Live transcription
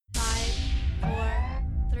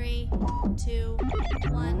2, 1.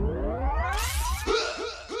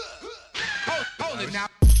 Hold it now.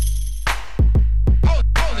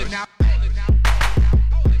 Hold it now. Hold it now.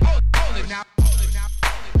 Hold it now.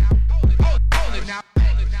 Hold it now.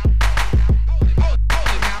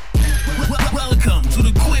 Welcome to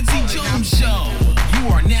the Quincy Jones Show. You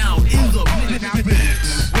are now in the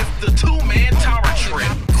mix with the two-man tower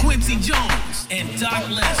trip, Quincy Jones and Doc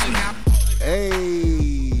Lesnar. Hey,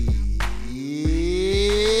 yeah.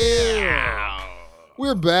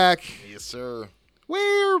 We're back. Yes, sir.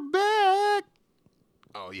 We're back.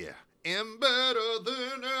 Oh, yeah. Am better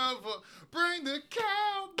than ever. Bring the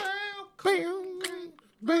cowbell. Bam,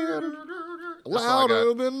 better,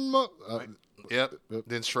 louder than Yep.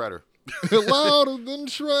 Then Shredder. louder than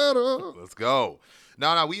Shredder. Let's go.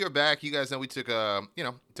 No, we are back. You guys know we took a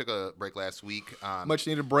break last week. Much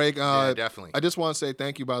needed break. Yeah, definitely. I just want to say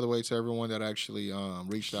thank you, by the way, to everyone that actually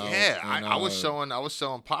reached out. Yeah, and, I was showing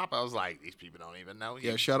Pop. I was like, these people don't even know.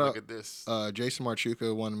 Yeah, shout out. Look at this. Jason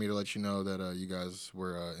Marchuka wanted me to let you know that you guys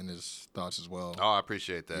were in his thoughts as well. Oh, I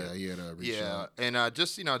appreciate that. Yeah, he had reached out. And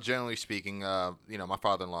just generally speaking, my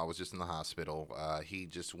father-in-law was just in the hospital. He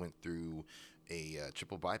just went through a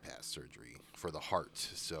triple bypass surgery for the heart.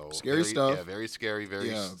 So scary stuff. Yeah, very scary,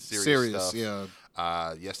 very serious stuff.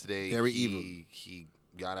 Yeah. Yesterday, very evil. He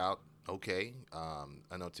got out okay.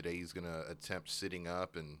 I know today he's gonna attempt sitting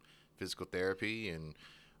up and physical therapy, and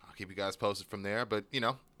I'll keep you guys posted from there. But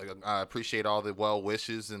I appreciate all the well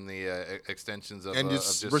wishes and the extensions of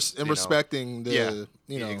respecting the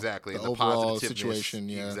exactly the the overall positiveness. situation.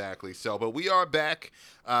 Yeah, exactly. So, but we are back.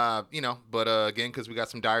 Again, because we got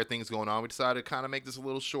some dire things going on, we decided to kind of make this a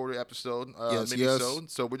little shorter episode,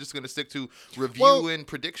 mini-sode. So we're just going to stick to review and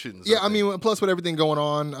predictions. Yeah, I mean, plus with everything going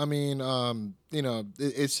on, I mean,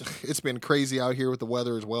 it's been crazy out here with the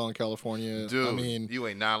weather as well in California. Dude, I mean, you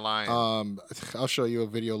ain't not lying. I'll show you a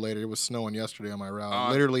video later. It was snowing yesterday on my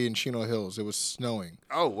route. Literally in Chino Hills, it was snowing.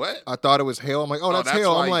 Oh, what? I thought it was hail. I'm like, that's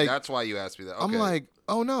hail. I'm like, that's why you asked me that. Okay. I'm like,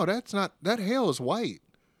 oh no, that's not. That hail is white.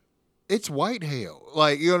 It's white hail.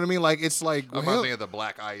 Like, you know what I mean? Like, it's like I'm thinking of the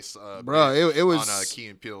black ice. Bro, it was on Key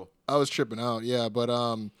and Peele. I was tripping out. Yeah, but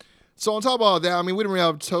so on top of all that, I mean, we didn't really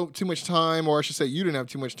have too much time, or I should say, you didn't have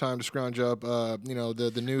too much time to scrounge up, the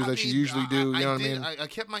news that you usually do. You know what I mean? I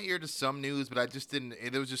kept my ear to some news, but I just didn't.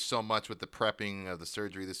 There was just so much with the prepping of the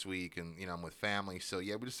surgery this week, and I'm with family, so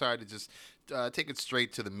yeah, we decided to just take it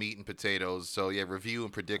straight to the meat and potatoes. So yeah, review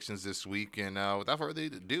and predictions this week, and without further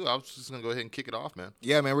ado, I was just gonna go ahead and kick it off, man.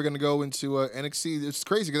 Yeah, man, we're gonna go into NXT. It's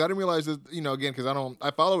crazy because I didn't realize that. Again, because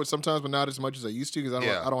I follow it sometimes, but not as much as I used to because I don't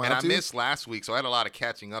have to. And I missed last week, so I had a lot of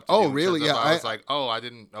catching up to do. Oh, really? Yeah. I was like, I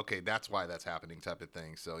didn't. Okay, that's why that's happening, type of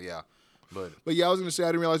thing. So yeah, but yeah, I was gonna say I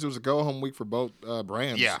didn't realize it was a go home week for both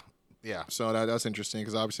brands. Yeah. So that's interesting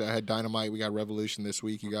because obviously I had Dynamite. We got Revolution this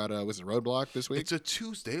week. You got was it Roadblock this week? It's a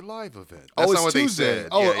Tuesday live event. That's not it's what Tuesday. They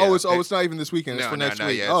said. It's not even this weekend. It's for next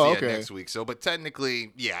week. Yeah, okay. Next week. So, but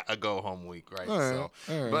technically, a go home week, right? All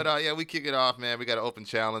right. But we kick it off, man. We got an open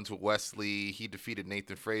challenge with Wesley. He defeated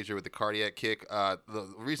Nathan Frazier with the cardiac kick.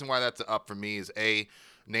 The reason why that's up for me is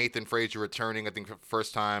Nathan Frazier returning, I think, for the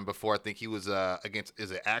first time before. I think he was against,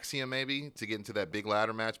 is it Axiom maybe, to get into that big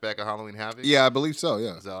ladder match back at Halloween Havoc? Yeah, I believe so,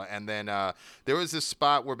 yeah. So, and then there was this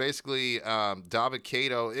spot where basically David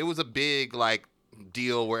Kato, it was a big,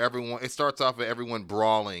 deal where it starts off with everyone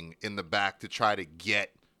brawling in the back to try to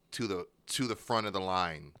get to the front of the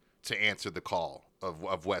line to answer the call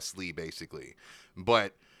of Wesley, basically.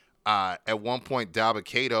 But at one point, David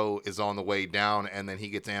Kato is on the way down, and then he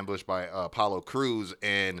gets ambushed by Apollo Crews.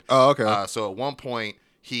 And so at one point,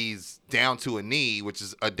 he's down to a knee, which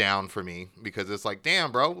is a down for me because it's like,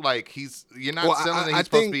 damn, bro, you're not selling that he's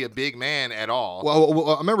supposed to be a big man at all.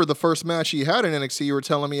 Well, I remember the first match he had in NXT. You were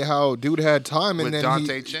telling me how dude had time, and with then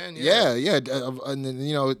Dante Chen, yeah, and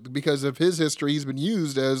then because of his history, he's been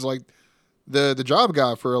used as the job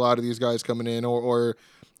guy for a lot of these guys coming in or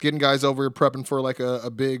getting guys over prepping for a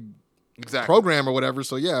big program or whatever.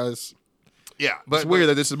 So it's weird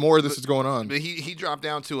that this is going on. But he dropped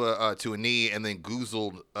down to a knee and then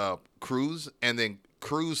goozled Cruz, and then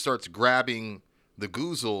Cruz starts grabbing the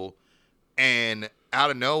goozle, and out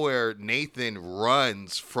of nowhere Nathan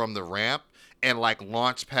runs from the ramp and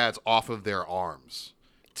launch pads off of their arms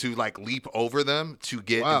to leap over them to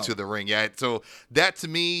get into the ring. Yeah, so that to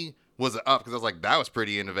me was up because I was like, that was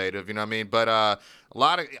pretty innovative, you know what I mean? But I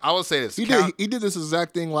will say this. He did this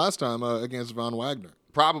exact thing last time against Von Wagner.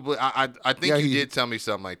 Probably. I think Yeah, you he- did tell me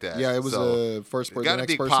something like that. Yeah, it was So, the first person, got the a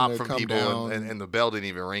next big person pop to from come people, down. and the bell didn't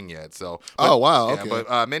even ring yet. So, Oh, wow, yeah, okay.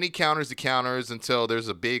 But many counters to counters until there's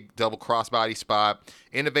a big double crossbody spot.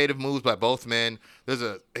 Innovative moves by both men. There's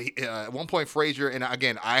at one point Frazier, and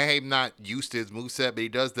again, I am not used to his moveset, but he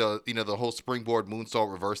does the whole springboard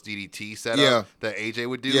moonsault reverse DDT setup that AJ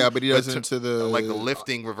would do. Yeah, but he does it into the like the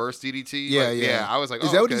lifting reverse DDT. Yeah, Like, yeah. I was like,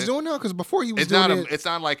 is that what he's doing now? Because before he was doing it. It's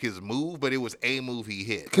not like his move, but it was a move he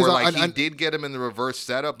hit. 'Cause Where like I he did get him in the reverse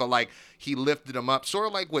setup, but like he lifted him up, sort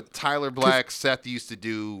of like what Tyler Black, Seth used to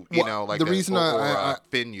do. You know, like the reason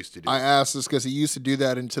Finn used to do. I asked this because he used to do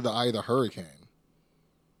that into the Eye of the Hurricane.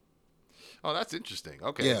 Oh, that's interesting.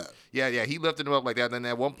 Okay. Yeah. He lifted him up like that. Then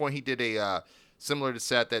at one point he did a similar to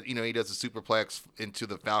Seth that he does a superplex into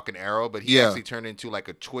the Falcon Arrow, but he actually turned into like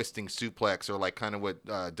a twisting suplex or like kind of what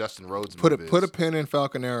Dustin Rhodes Put is. a pin in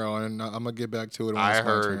Falcon Arrow, and I'm gonna get back to it. When I it's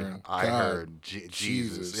my heard. turn. I God, heard.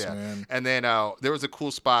 Jesus. Yeah. Man. And then there was a cool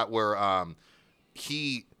spot where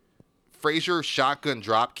Frazier shotgun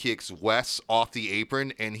drop kicks Wes off the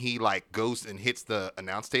apron, and he like goes and hits the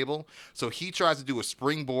announce table. So he tries to do a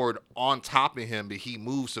springboard on top of him, but he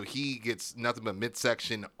moves, so he gets nothing but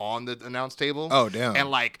midsection on the announce table. Oh, damn.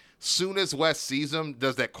 And like soon as Wes sees him,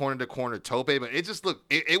 does that corner to corner tope, but it just looked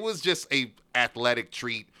it was just a athletic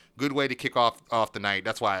treat. Good way to kick off the night.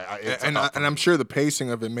 That's why and I'm sure the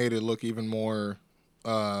pacing of it made it look even more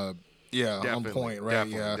Definitely, on point,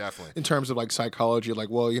 right? Definitely. In terms of like psychology, like,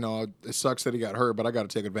 well, it sucks that he got hurt, but I got to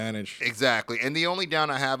take advantage. Exactly. And the only down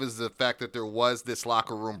I have is the fact that there was this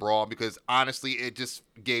locker room brawl, because honestly, it just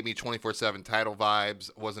gave me 24/7 title vibes.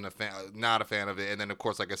 Wasn't a fan, not a fan of it. And then of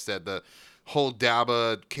course, like I said, the whole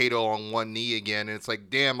Daba Kato on one knee again, and it's like,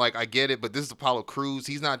 damn, like I get it, but this is Apollo Crews.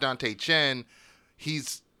 He's not Dante Chen.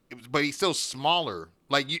 But he's still smaller.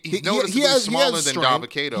 Like he's noticeably smaller than Daba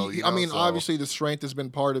Kato. I mean, obviously the strength has been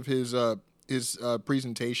part of his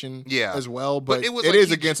presentation as well, but it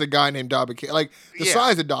is against a guy named Daba Kato. Like the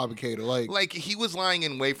size of Daba Kato. Like he was lying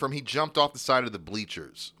in wait for him. He jumped off the side of the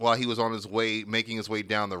bleachers while he was on his way, making his way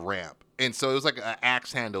down the ramp. And so it was like an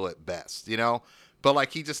axe handle at best, But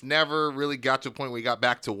like he just never really got to a point where he got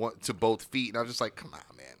back to both feet. And I was just like, come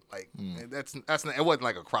on, man. Like that's not, it wasn't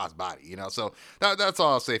like a crossbody, So that's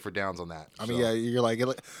all I'll say for downs on that. I mean, you're like,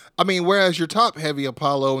 I mean, whereas your top heavy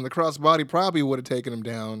Apollo and the crossbody probably would have taken him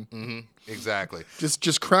down. Mm-hmm. Exactly.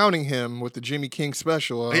 Just crowning him with the Jimmy King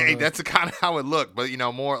special. Hey, that's kind of how it looked, but a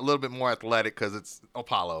little bit more athletic because it's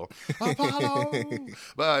Apollo.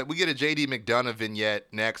 But we get a JD McDonough vignette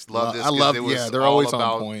next. Love this. They're always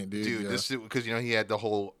on point, dude. This because he had the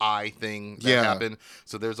whole eye thing that happened.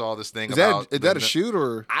 So there's all this thing is about. Is that a shoot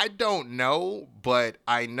or? I don't know, but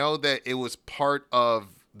I know that it was part of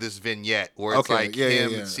this vignette where it's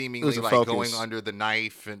him seemingly like focus. Going under the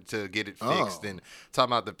knife and to get it fixed and talking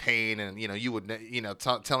about the pain, and you would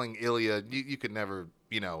telling Ilya you could never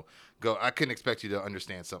go. I couldn't expect you to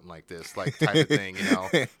understand something like this, like type of thing,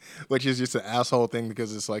 Which is just an asshole thing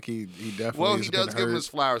because it's like he definitely. Well, he does give him his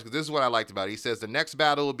flowers because this is what I liked about it. He says the next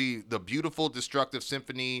battle will be the beautiful, destructive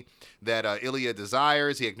symphony that Ilya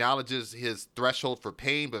desires. He acknowledges his threshold for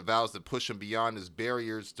pain, but vows to push him beyond his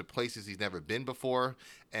barriers to places he's never been before.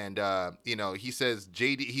 And he says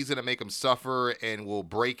JD, he's gonna make him suffer and will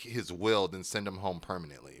break his will, then send him home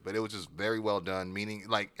permanently. But it was just very well done. Meaning,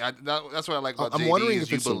 like that's what I like about JD is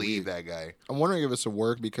you believe that guy. I'm wondering if it's a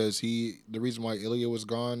work because the reason why Ilya was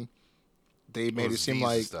gone, they made it seem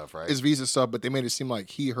like stuff, right? his visa stuff, but they made it seem like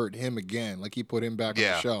he hurt him again, like he put him back on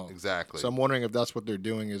the show. Exactly. So I'm wondering if that's what they're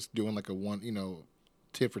doing, is doing like a one,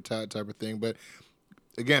 tit for tat type of thing. But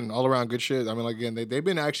again, all around good shit. I mean, like, again, they've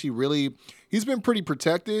been actually really. He's been pretty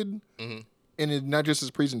protected, in not just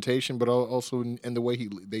his presentation, but also in the way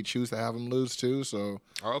they choose to have him lose too. So,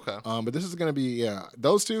 okay. But this is gonna be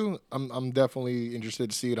those two. I'm definitely interested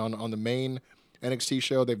to see it on the main NXT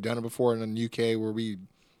show. They've done it before in the UK where we.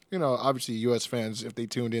 Obviously U.S. fans, if they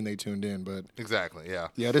tuned in, they tuned in. But exactly, yeah.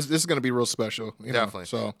 Yeah, this is going to be real special. Definitely.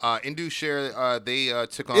 So, Indus they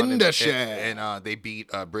took on and they beat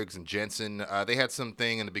Briggs and Jensen. They had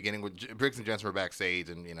something in the beginning where Briggs and Jensen were backstage,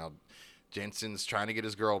 and Jensen's trying to get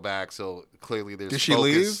his girl back. So clearly, there's did she focus.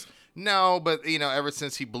 leave? No, but ever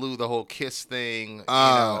since he blew the whole kiss thing,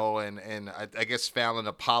 and I guess Fallon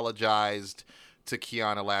apologized to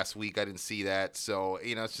Kiana last week. I didn't see that. So,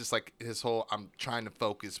 it's just like his whole, I'm trying to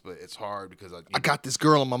focus, but it's hard because I got this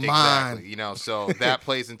girl in my mind. So that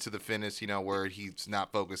plays into the finish, where he's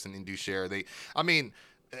not focused in Indus.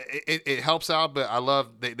 it helps out, but I love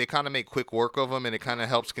they kind of make quick work of them, and it kind of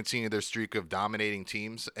helps continue their streak of dominating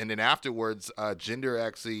teams. And then afterwards, Jinder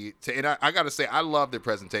actually, and I got to say, I love their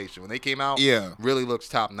presentation when they came out. Yeah, really looks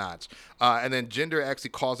top notch. And then Jinder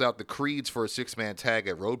actually calls out the Creeds for a 6-man tag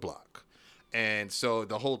at Roadblock. And so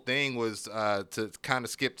the whole thing was to kind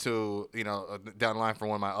of skip to, down the line for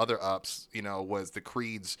one of my other ups, was the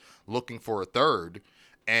Creeds looking for a third.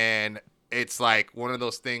 And it's like one of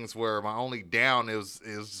those things where my only down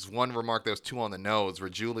is one remark that was too on the nose, where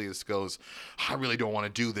Julius goes, I really don't want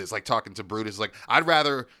to do this. Like talking to Brutus, like, I'd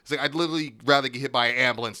literally rather get hit by an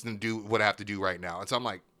ambulance than do what I have to do right now. And so I'm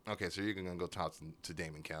like, okay, so you're going to go talk to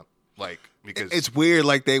Damon Kemp. Like, because it's weird.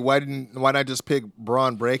 Like why not just pick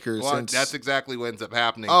Braun Breaker? Well, that's exactly what ends up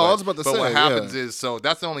happening. I was about to say. But what happens is, so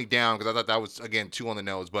that's the only down, because I thought that was again too on the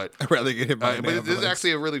nose. But I'd rather get hit by an But ambulance. this is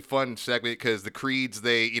actually a really fun segment, because the Creeds,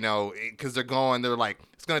 because they're like,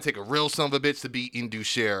 it's gonna take a real son of a bitch to beat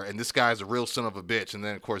Indusher, and this guy's a real son of a bitch. And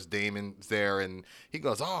then of course Damon's there, and he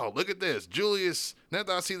goes, oh, look at this, Julius,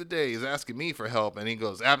 never I see the day, he's asking me for help, and he's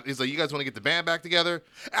like, you guys want to get the band back together?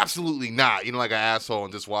 Absolutely not, like an asshole,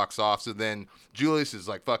 and just walks off. So then Julius is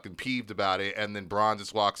like fucking peeved about it, and then Braun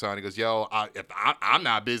just walks on. He goes, yo, if I'm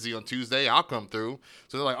not busy on Tuesday, I'll come through.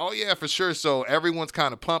 So they're like, oh yeah, for sure. So everyone's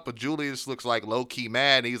kind of pumped, but Julius looks like low-key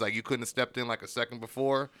mad, and he's like, you couldn't have stepped in like a second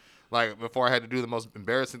before? Like, before I had to do the most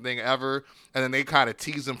embarrassing thing ever. And then they kind of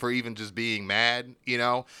tease him for even just being mad,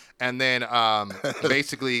 And then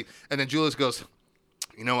basically, and then Julius goes,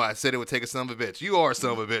 I said it would take a son of a bitch. You are a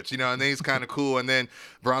son of a bitch, And then he's kind of cool. And then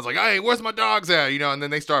Braun's like, hey, where's my dogs at? And then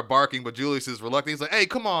they start barking, but Julius is reluctant. He's like, hey,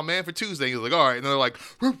 come on, man, for Tuesday. He's like, all right. And they're like,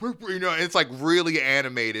 and it's like really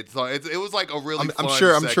animated. So it was like a really fun I'm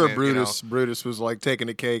sure segment, Brutus was like taking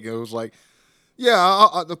the cake. It was like, yeah,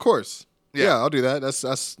 of course. Yeah, I'll do that.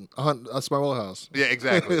 That's my wheelhouse. Yeah,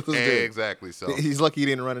 exactly. Exactly. So he's lucky he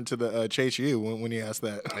didn't run into the Chase U when he asked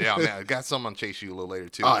that. Yeah, man, I got some on Chase U a little later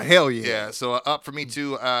too. Oh, hell yeah. Yeah. So up for me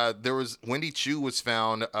too. There was Wendy Chu was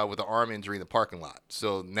found with an arm injury in the parking lot.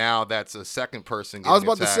 So now that's a second person. I was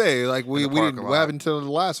about to say, like, we didn't have until the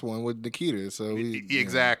last one with Nikita. So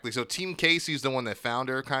exactly. So Team Casey's the one that found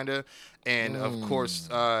her, kind of, and of course,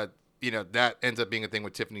 that ends up being a thing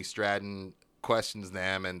with Tiffany Stratton. Questions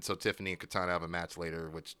them, and so Tiffany and Katana have a match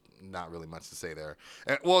later, which not really much to say there.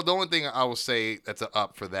 Well, the only thing I will say that's a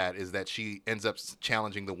up for that is that she ends up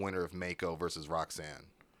challenging the winner of Mako versus Roxanne.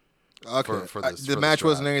 Okay, the match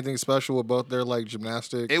wasn't anything special with both their like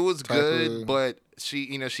gymnastic. It was good, but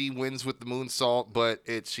she she wins with the moonsault, but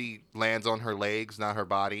she lands on her legs, not her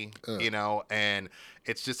body. And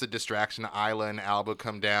it's just a distraction. Isla and Alba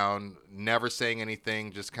come down, never saying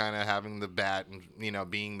anything, just kind of having the bat and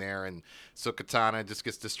being there, and so Katana just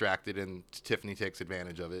gets distracted, and Tiffany takes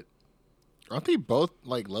advantage of it. Aren't they both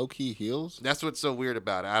like low key heels? That's what's so weird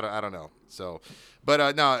about it. I don't know. So,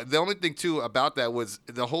 but no, the only thing too about that was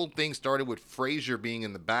the whole thing started with Frazier being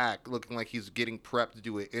in the back, looking like he's getting prepped to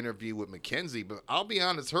do an interview with Mackenzie. But I'll be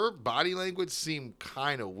honest, her body language seemed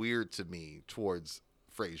kind of weird to me towards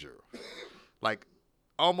Frazier, like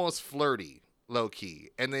almost flirty, low key.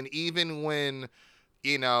 And then even when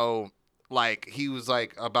like he was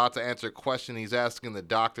like about to answer a question, he's asking the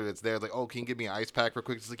doctor that's there, like, oh, can you give me an ice pack real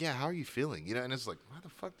quick? He's like, yeah, how are you feeling? And it's like, why the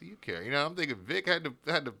fuck do you care? I'm thinking Vic had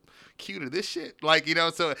to cue to this shit. Like,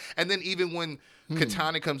 so, and then even when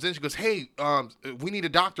Katana comes in, she goes, hey, we need a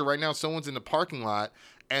doctor right now. Someone's in the parking lot.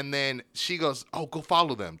 And then she goes, oh, go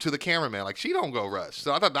follow them to the cameraman. Like, she don't go rush.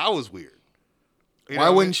 So I thought that was weird. Why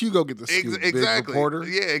wouldn't you go get the scoop? Exactly. Big reporter?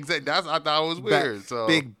 Yeah, exactly. I thought it was weird. So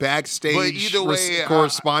big backstage but either way,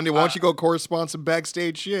 correspondent. Why don't you go correspond some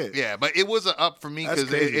backstage shit? Yeah, but it was an up for me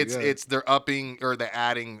because it's they're upping or they're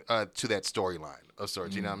adding to that storyline of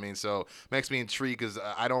sorts. You know what I mean? So makes me intrigued because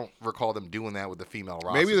I don't recall them doing that with the female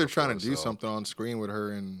roster. Maybe they're trying to do something on screen with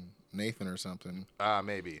her and Nathan or something.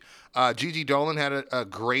 Maybe. Gigi Dolan had a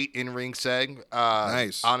great in-ring seg.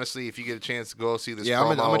 Nice. Honestly, if you get a chance to go see this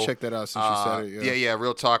promo. I'm gonna check that out since you said it. Yeah,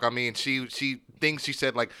 real talk. I mean, she thinks she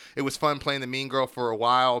said, like, it was fun playing the mean girl for a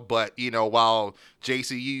while, but, while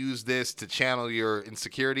JC, you use this to channel your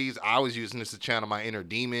insecurities, I was using this to channel my inner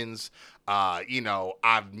demons.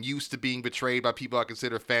 I'm used to being betrayed by people I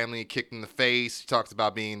consider family and kicked in the face. She talks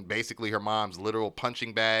about being basically her mom's literal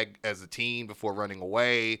punching bag as a teen before running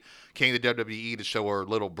away. Came to WWE to show her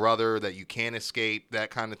little brother that you can't escape, that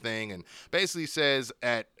kind of thing. And basically says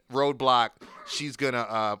at Roadblock, she's going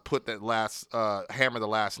to put that hammer the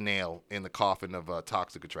last nail in the coffin of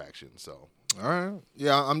Toxic Attraction. So. All right.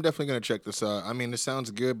 Yeah, I'm definitely going to check this out. I mean, it sounds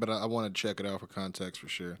good, but I want to check it out for context for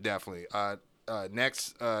sure. Definitely.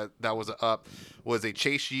 next that was up was a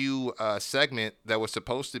Chase U segment that was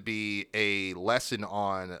supposed to be a lesson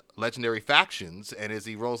on legendary factions, and as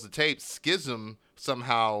he rolls the tape, Schism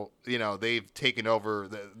somehow, they've taken over.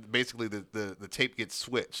 Basically, the tape gets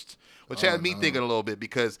switched, which had me thinking a little bit,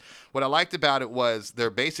 because what I liked about it was they're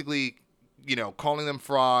basically, calling them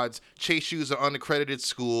frauds. Chase U's an unaccredited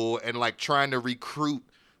school, and like trying to recruit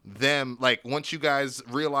them. Like, once you guys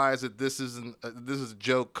realize that this is a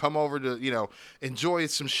joke, come over to enjoy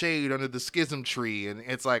some shade under the Schism tree. And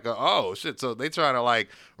it's like, oh shit, so they trying to like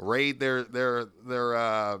raid their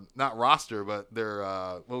not roster, but their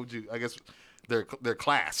their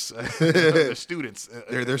class, their students,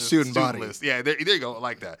 their student body list. Yeah, there you go,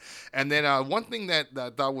 like that. And then one thing that I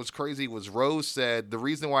thought was crazy was Rose said the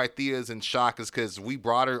reason why Thea's in shock is because we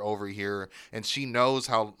brought her over here, and she knows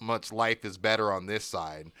how much life is better on this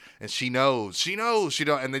side, and she knows,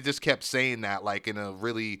 and they just kept saying that like in a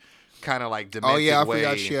really kind of like demented way. Oh yeah, I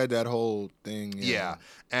forgot she had that whole thing. Yeah.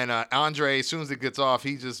 And Andre, as soon as it gets off,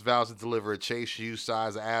 he just vows to deliver a Chase U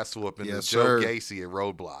size ass whooping to Joe Gacy at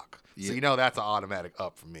Roadblock. Yeah. So that's an automatic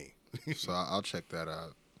up for me. So I'll check that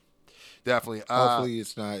out. Definitely. Hopefully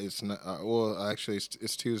it's not. Well, actually,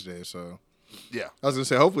 it's Tuesday, so. Yeah. I was gonna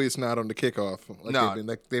say hopefully it's not on the kickoff.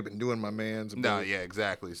 No, they've been doing my man's. No, yeah,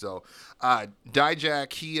 exactly. So,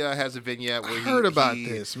 Dijak, he has a vignette where I heard about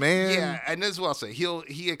this, man. Yeah, and this is what I'll say.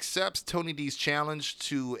 He accepts Tony D's challenge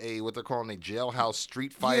to what they're calling a jailhouse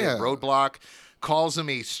street fight at Roadblock. Calls him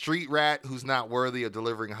a street rat who's not worthy of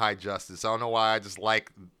delivering high justice. I don't know why. I just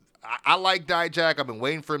like. I like Dijak. I've been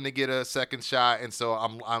waiting for him to get a second shot, and so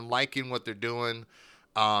I'm liking what they're doing.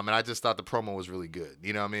 And I just thought the promo was really good.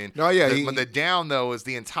 You know what I mean? Oh yeah. But the down though is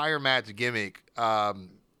the entire match gimmick. I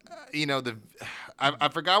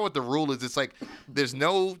forgot what the rule is. It's like there's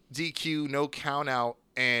no DQ, no count out,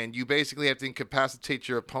 and you basically have to incapacitate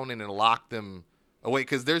your opponent and lock them away.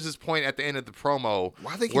 Because there's this point at the end of the promo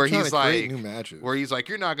where he's like, new matches. Where he's like,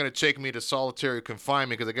 "You're not going to take me to solitary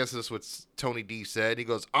confinement," because I guess that's what Tony D said. He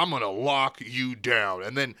goes, "I'm going to lock you down,"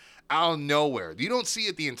 and then out of nowhere, you don't see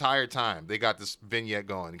it the entire time. They got this vignette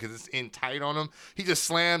going because it's in tight on him. He just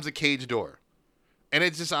slams a cage door, and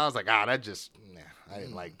it just, I was like, I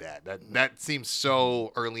didn't like that. That seems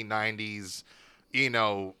so early '90s,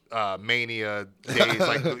 Mania days.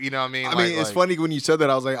 Like, you know what I mean? I mean, it's funny when you said that.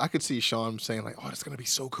 I was like, I could see Sean saying like, "Oh, it's gonna be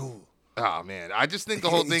so cool." Oh man, I just think the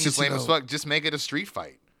whole thing is lame as fuck. Just make it a street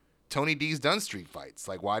fight. Tony D's done street fights.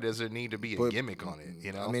 Like, why does there need to be a gimmick on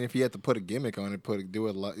it? I mean, if you had to put a gimmick on it, do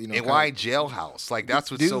it. And why jailhouse? Like, that's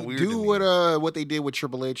what's so weird. Do what they did with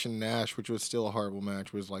Triple H and Nash, which was still a horrible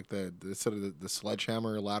match. Was like instead of the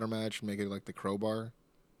sledgehammer ladder match, make it like the crowbar.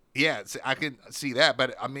 Yeah, I could see that,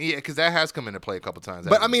 but I mean, because that has come into play a couple times.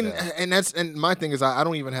 But I mean, and my thing is, I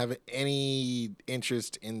don't even have any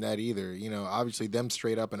interest in that either. Obviously, them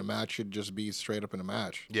straight up in a match should just be straight up in a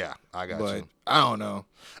match. Yeah, I got you. I don't know.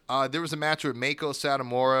 There was a match with Mako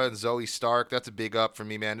Satomura and Zoe Stark. That's a big up for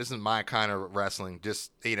me, man. This is my kind of wrestling.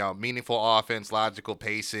 Just meaningful offense, logical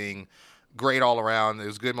pacing, great all around. It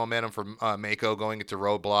was good momentum for Mako going into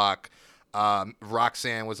Roadblock.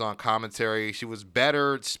 Roxanne was on commentary. She was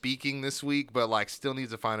better speaking this week, but like still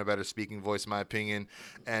needs to find a better speaking voice, in my opinion.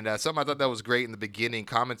 And something I thought that was great in the beginning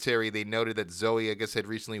commentary, they noted that Zoe, I guess, had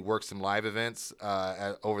recently worked some live events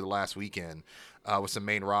over the last weekend with some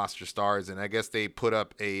main roster stars, and I guess they put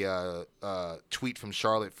up a tweet from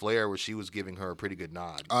Charlotte Flair where she was giving her a pretty good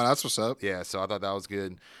nod. Oh, that's what's up. Yeah, so I thought that was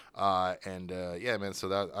good. Yeah, man. So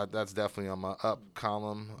that's definitely on my up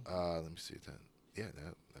column. Let me see that. Yeah,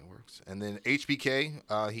 that works. And then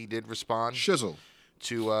HBK, he did respond Shizzle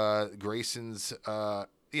to Grayson's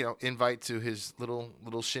invite to his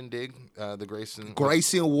little shindig, the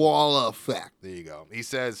Grayson Waller effect. There you go. He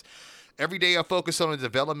says, "Every day I focus on the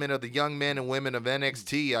development of the young men and women of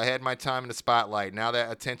NXT. I had my time in the spotlight. Now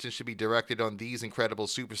that attention should be directed on these incredible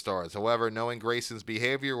superstars. However, knowing Grayson's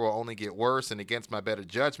behavior will only get worse, and against my better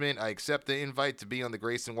judgment, I accept the invite to be on the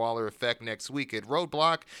Grayson Waller effect next week at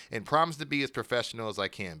Roadblock and promise to be as professional as I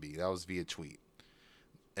can be." That was via tweet.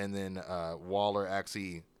 And then Waller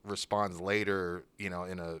actually responds later, in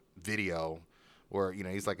a video where,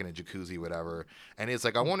 he's like in a jacuzzi, whatever. And it's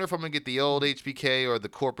like, I wonder if I'm going to get the old HBK or the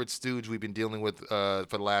corporate stooge we've been dealing with for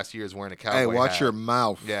the last years wearing a cowboy hat. Hey, watch your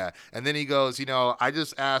mouth. Yeah. And then he goes, I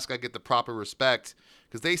just ask I get the proper respect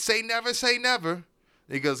because they say never say never.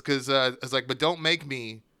 He goes, because it's like, but don't make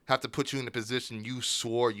me have to put you in a position you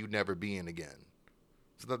swore you'd never be in again.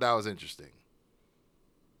 So that was interesting.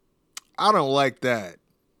 I don't like that.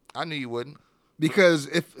 I knew you wouldn't. Because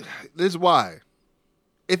this is why.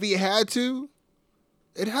 If he had to,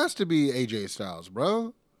 it has to be AJ Styles,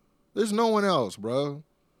 bro. There's no one else, bro.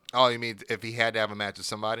 Oh, you mean if he had to have a match with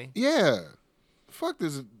somebody? Yeah. Fuck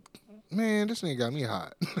this. Man, this nigga got me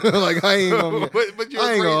hot. Like, I ain't gonna, but you're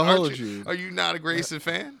I ain't gonna aren't hold you. Are you not a Grayson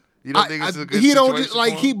fan? You don't think it's a good he situation don't just, for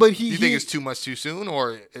like, him? You think it's too much too soon?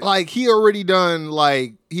 Or like, he already done,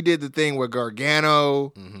 like, he did the thing with Gargano.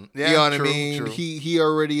 Mhm. You Yeah, know what true, I mean? true. He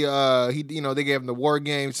already, they gave him the War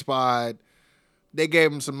Game spot. They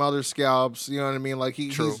gave him some other scalps. You know what I mean? Like,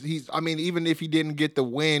 True. he's, I mean, even if he didn't get the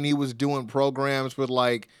win, he was doing programs with,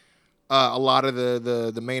 like, a lot of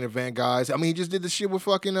the main event guys. I mean, he just did the shit with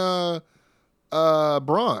fucking, Braun.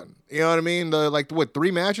 You know what I mean? The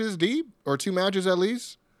 3 matches deep or 2 matches at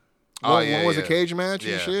least. One was a cage match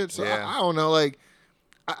and shit. So I don't know. Like,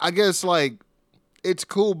 I guess like it's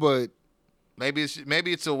cool, but maybe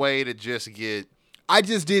it's a way to just get. I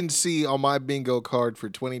just didn't see on my bingo card for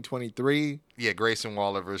 2023. Yeah, Grayson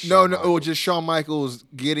Waller versus No, Shawn it was just Shawn Michaels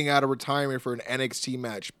getting out of retirement for an NXT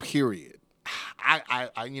match. Period. I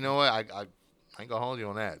you know what I ain't gonna hold you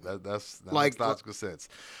on that. That Like, makes logical sense.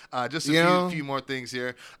 Just you know? a few more things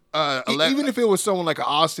here. Even if it was someone like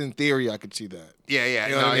Austin Theory, I could see that. Yeah,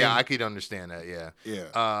 You know what I mean? I could understand that. Yeah,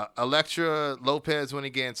 Yeah. Elektra Lopez went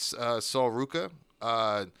against Sol Ruca.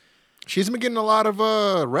 She's been getting a lot of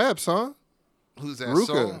reps, huh? Who's that? Ruca.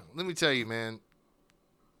 Sol? Let me tell you, man.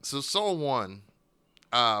 So Sol won.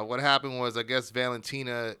 What happened was, I guess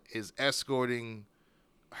Valentina is escorting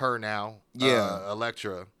her now. Yeah.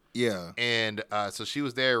 Elektra. Yeah. And so she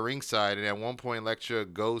was there ringside, and at one point, Elektra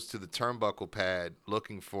goes to the turnbuckle pad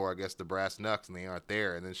looking for, I guess, the brass knucks, and they aren't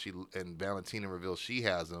there. And then Valentina reveals she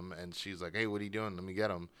has them, and she's like, "Hey, what are you doing? Let me get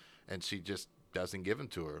them." And she just doesn't give them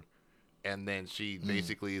to her. And then she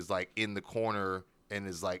basically is like in the corner and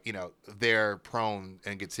is like, there prone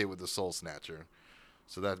and gets hit with the Soul Snatcher.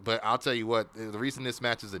 But I'll tell you what, the reason this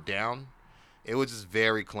match is a down, it was just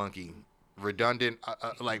very clunky. Redundant,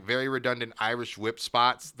 very redundant Irish whip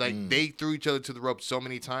spots. Like they threw each other to the rope so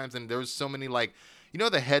many times, and there was so many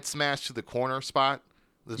the head smash to the corner spot.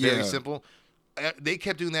 It was very simple. They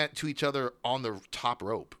kept doing that to each other on the top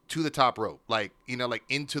rope, like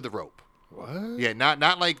into the rope. What? Yeah,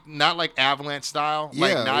 not like Avalanche style,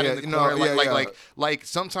 Yeah, in the corner, yeah.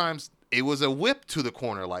 Sometimes it was a whip to the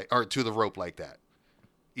corner or to the rope like that.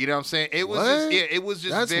 You know what I'm saying? It was What? it was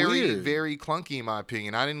just That's very, weird. very clunky in my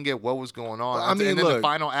opinion. I didn't get what was going on. Well, I mean, and then look. the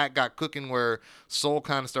final act got cooking where Soul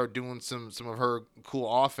kind of started doing some of her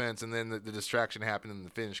cool offense, and then the distraction happened and the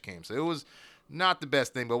finish came. So it was not the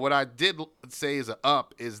best thing. But what I did say is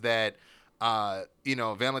is that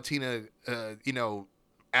Valentina,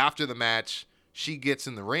 after the match, she gets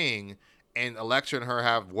in the ring. And Elektra and her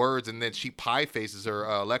have words, and then she pie faces her.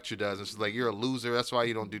 Elektra does, and she's like, "You're a loser. That's why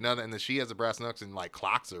you don't do nothing." And then she has the brass knucks and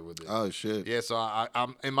clocks her with it. Oh shit. Yeah, so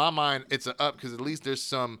I'm in my mind, it's an up because at least there's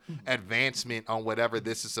some advancement on whatever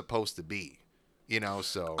this is supposed to be.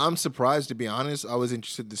 So I'm surprised, to be honest. I was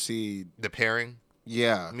interested to see. the pairing.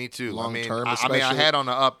 Yeah. Me too. Long term, I especially. had on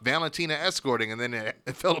the up Valentina escorting, and then it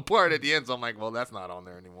fell apart at the end. So I'm like, well, that's not on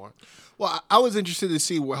there anymore. Well, I was interested to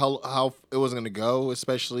see how it was going to go,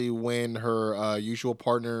 especially when her usual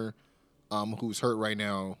partner, who's hurt right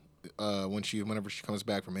now, whenever she comes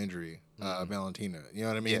back from injury, Valentina. You know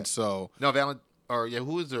what I mean? Yeah. So No,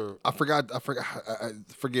 who is her? I forgot.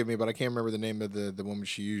 Forgive me, but I can't remember the name of the woman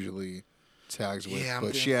she usually tags with. Yeah,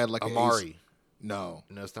 but she had like Amari. No,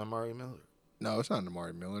 It's not Amari Miller. no, it's not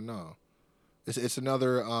Amari Miller. No, it's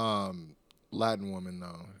another Latin woman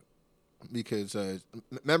though. Because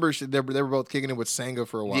remember, they were both kicking it with Sanga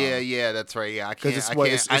for a while. Yeah, that's right. Yeah, I Because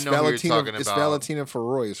can't. I know who you're talking about. It's Valentina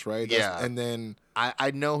Ferrois, right? Yeah. And then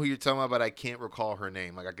I know who you're talking about, but I can't recall her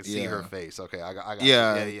name. Like I can see Yeah. her face. Okay, I got.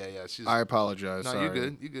 Yeah. Yeah. She's. I apologize. No, sorry. you're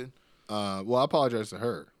good. You're good. Well, I apologize to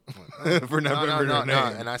her for not remembering her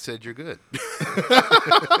name. And I said you're good.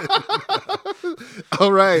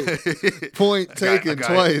 All right, point taken I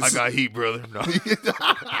twice. got heat, brother. No.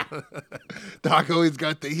 Doc always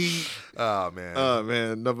got the heat. Oh man. Oh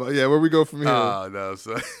man, no, yeah. Where we go from here? Oh no.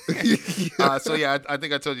 So, I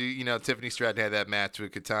think I told you. Tiffany Stratton had that match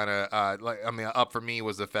with Katana. Up for me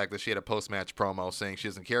was the fact that she had a post-match promo saying she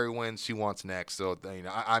doesn't carry wins, she wants next. So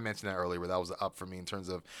I mentioned that earlier, but that was up for me in terms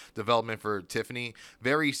of development for Tiffany.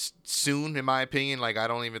 Very soon, in my opinion. I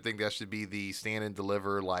don't even think that should be the stand and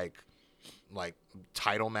deliver like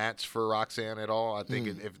title match for Roxanne at all. I think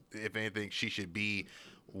if anything, she should be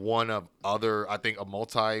one of other. I think a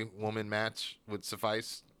multi-woman match would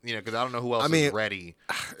suffice. Because I don't know who else is ready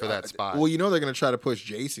for that spot. Well, they're gonna try to push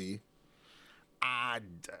JC.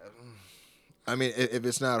 If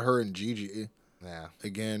it's not her and Gigi, yeah.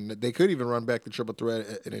 Again, they could even run back the triple threat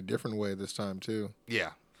in a different way this time too. Yeah.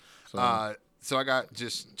 So So I got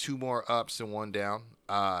just 2 more ups and 1 down.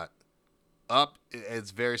 Up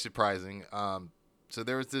is very surprising. So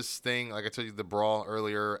there was this thing, like I told you, the brawl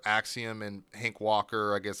earlier. Axiom and Hank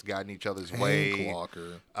Walker, I guess, got in each other's way. Hank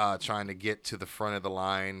Walker. Trying to get to the front of the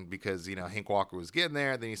line because, Hank Walker was getting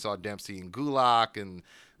there. Then he saw Dempsey and Gulak, and,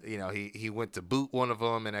 he went to boot one of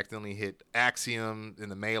them and accidentally hit Axiom in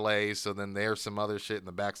the melee. So then there's some other shit in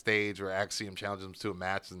the backstage where Axiom challenged him to a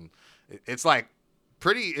match. And it's like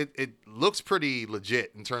it looks pretty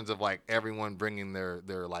legit in terms of, like, everyone bringing their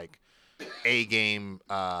like, A game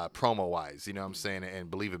promo wise, you know what I'm saying, and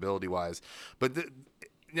believability wise. But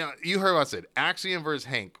you heard what I said, Axiom versus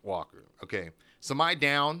Hank Walker. Okay, so my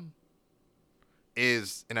down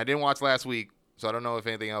is, and I didn't watch last week, so I don't know if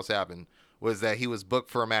anything else happened, was that he was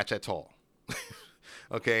booked for a match at all.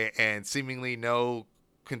 Okay, and seemingly no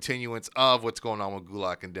continuance of what's going on with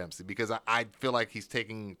Gulak and Dempsey, because I feel like he's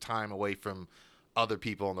taking time away from other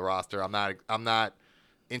people on the roster. I'm not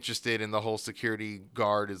interested in the whole security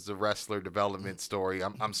guard as the wrestler development story.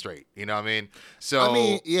 I'm straight. You know what I mean?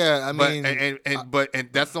 So but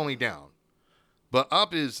that's the only down. But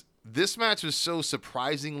up is, this match was so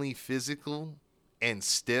surprisingly physical and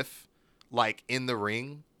stiff, like in the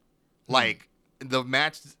ring. Like the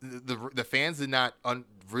match, the fans did not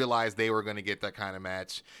realize they were going to get that kind of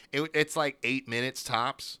match. It's like 8 minutes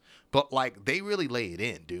tops, but like they really lay it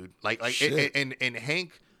in, dude. And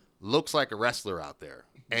Hank looks like a wrestler out there.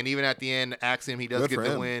 And even at the end, Axiom, he does get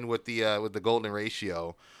the win with the golden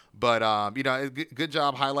ratio. But good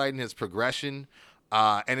job highlighting his progression.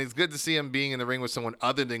 And it's good to see him being in the ring with someone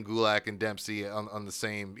other than Gulak and Dempsey on the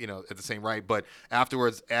same, at the same right. But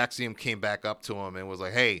afterwards, Axiom came back up to him and was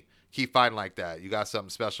like, "Hey, keep fighting like that. You got something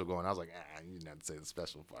special going." I was like, you didn't have to say the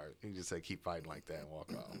special part. You just said keep fighting like that and walk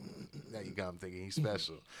off. Now you got him thinking he's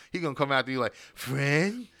special. He's going to come after you like,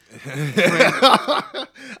 friend?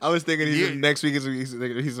 I was thinking next week he's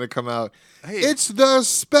going to come out. Hey, it's the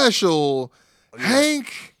special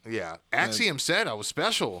Hank. Yeah. Axiom said I was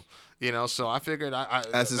special. So I figured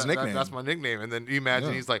that's his nickname. That's my nickname. And then you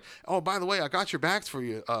imagine he's like, "Oh, by the way, I got your backs for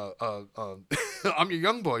you. I'm your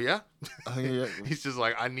young boy, yeah." He's just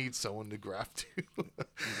like, "I need someone to graft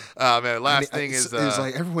to." Man, last thing is, he's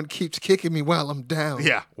like, "Everyone keeps kicking me while I'm down."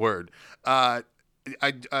 Yeah, word. So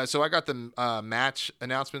I got the match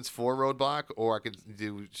announcements for Roadblock, or I could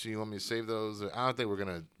do. So you want me to save those? I don't think we're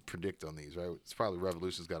gonna predict on these, right? It's probably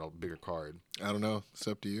Revolution's got a bigger card. I don't know. It's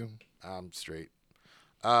up to you. I'm straight.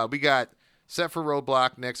 We got set for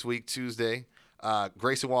Roadblock next week, Tuesday.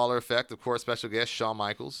 Grayson Waller Effect, of course, special guest Shawn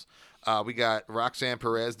Michaels. We got Roxanne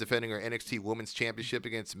Perez defending her NXT Women's Championship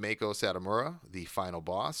against Meiko Satomura, the final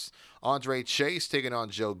boss. Andre Chase taking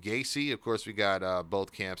on Joe Gacy. Of course, we got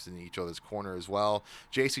both camps in each other's corner as well.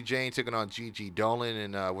 JC Jane taking on Gigi Dolan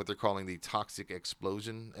in what they're calling the Toxic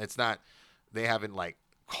Explosion. They haven't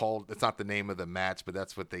it's not the name of the match, but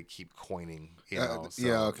that's what they keep coining. Yeah,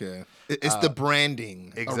 okay. It's the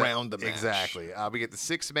branding around the match. Exactly. We get the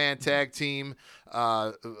 6-man tag team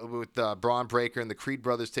with Braun Breaker and the Creed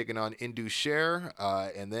brothers taking on Indu Sher.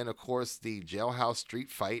 And then, of course, the Jailhouse Street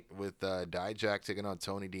Fight with Dijak taking on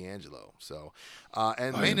Tony D'Angelo. So,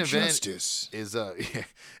 and main event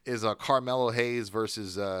is Carmelo Hayes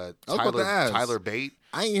versus Tyler Bate.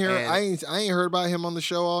 I ain't heard about him on the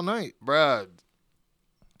show all night, bruh.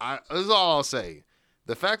 This is all I'll say.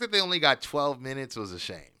 The fact that they only got 12 minutes was a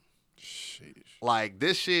shame. Sheesh. Like,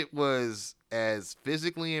 this shit was as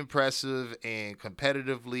physically impressive and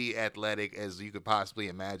competitively athletic as you could possibly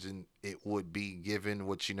imagine it would be, given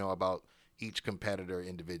what you know about each competitor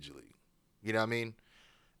individually. You know what I mean?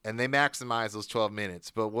 And they maximized those 12 minutes.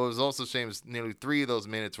 But what was also a shame is nearly 3 of those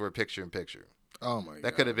minutes were picture-in-picture. Oh, my God.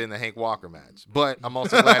 That could have been the Hank Walker match. But I'm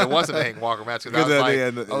also glad it wasn't the Hank Walker match, because I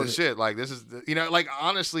was like, oh, shit. Like, this is,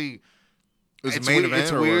 honestly, it was the main event.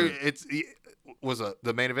 It's weird. Was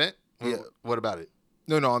the main event? Yeah. What about it?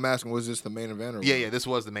 No, I'm asking, was this the main event? Or Yeah, this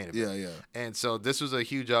was the main event. Yeah. And so this was a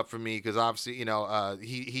huge up for me, because obviously,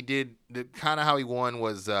 he did, kind of how he won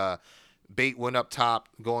was Bate went up top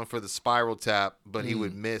going for the spiral tap, but he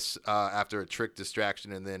would miss after a trick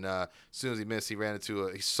distraction. And then as soon as he missed, he ran into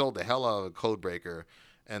he sold the hell out of a code breaker.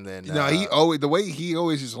 And then the way he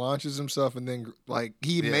always just launches himself, and then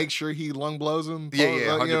he makes sure he lung blows him. 100%. You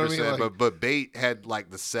know what I mean? But Bate had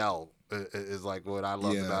the cell is what I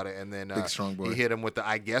loved about it. And then big strong boy. He hit him with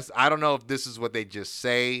I don't know if this is what they just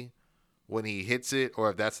say when he hits it, or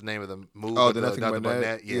if that's the name of the move. Oh, the nothing but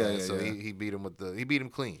net. Yeah. He beat him he beat him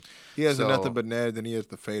clean. He has the nothing but net, then he has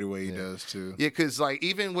the fadeaway he does too. Yeah, because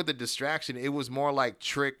even with the distraction, it was more like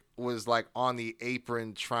Trick was on the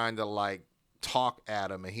apron trying to talk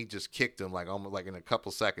at him, and he just kicked him like almost like in a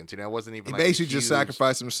couple seconds. You know, it wasn't even. He like basically just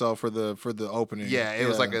sacrificed himself for the opening. Yeah, it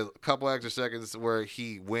was like a couple extra seconds where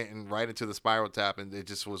he went right into the spiral tap, and it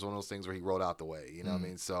just was one of those things where he rolled out the way. You know what I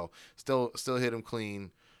mean? So still hit him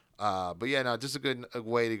clean. But yeah, no, just a good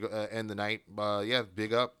way to end the night. Yeah,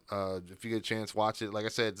 big up. If you get a chance, watch it. Like I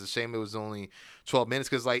said, it's a shame it was only 12 minutes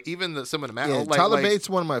because like even some of the matches. Yeah, Tyler Bates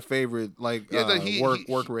one of my favorite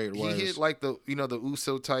work rate. He hit like the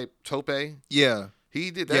Uso type tope. Yeah.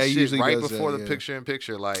 He did that shit right before the yeah.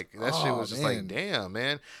 picture-in-picture. Like, that shit was just like, damn,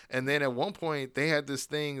 man. And then at one point, they had this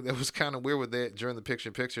thing that was kind of weird with that during the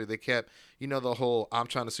picture-in-picture. They kept, the whole I'm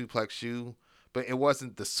trying to suplex you, but it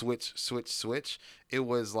wasn't the switch. It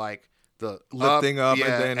was like the lifting up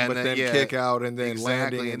and then kick out and then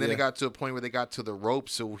landing. And then it got to a point where they got to the rope,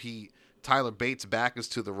 so Tyler Bates' back is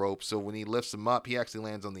to the rope, so when he lifts him up, he actually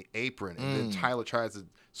lands on the apron, and then Tyler tries to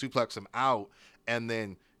suplex him out, and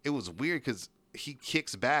then it was weird because he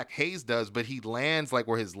kicks back, Hayes does, but he lands like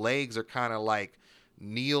where his legs are kind of like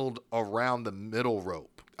kneeled around the middle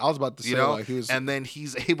rope. I was about to say, like he was, and then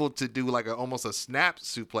he's able to do like almost a snap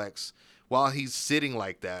suplex while he's sitting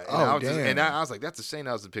like that. And I was like, that's a shame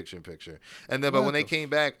that was the picture-in-picture. And then, but when they came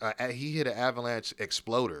back, he hit an avalanche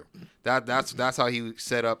exploder. That's how he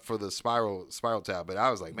set up for the spiral tap. But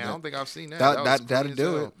I was like, man, I don't think I've seen that. That'd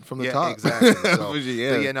do it from the top. Exactly. So,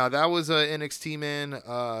 that was NXT, man.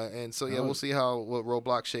 And so we'll see what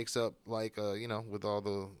Roadblock shakes up like. With all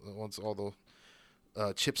the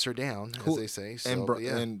chips are down, as they say.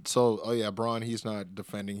 So, Braun, he's not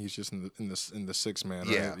defending. He's just in the 6-man.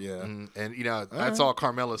 Yeah, right? Yeah. And that's all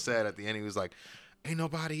Carmella said at the end. He was like, "Ain't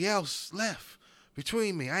nobody else left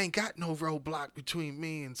between me. I ain't got no roadblock between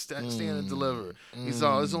me and Stand and Deliver." He's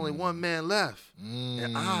all, "There's only one man left,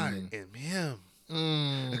 and I am him."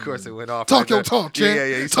 Of course, it went off. Talk your talk, champ.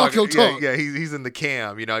 Yeah. Talk your talk. Yeah, he's in the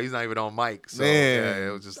cam. He's not even on mic. So man,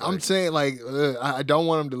 it was just. I'm saying I don't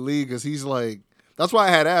want him to leave because he's like. That's why I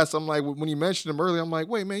had asked. I'm like, when you mentioned him earlier, I'm like,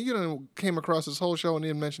 wait, man, you done came across this whole show and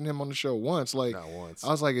didn't mention him on the show once. Like, not once. I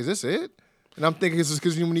was like, is this it? And I'm thinking it's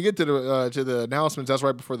because when you get to the announcements, that's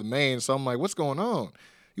right before the main. So I'm like, what's going on?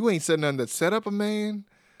 You ain't said nothing that set up a main.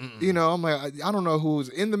 I'm like, I don't know who's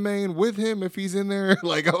in the main with him if he's in there.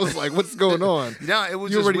 Like, I was like, what's going on? No, it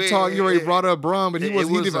was you just already weird. talked. You already brought up Braun, but he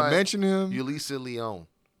didn't even mention him. Ulisa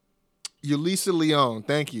Leon.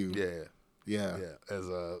 Thank you. Yeah, as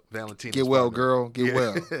a Valentina's get well, partner. Girl. Get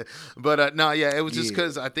well. But it was just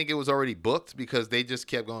because I think it was already booked because they just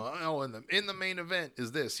kept going. Oh, in the main event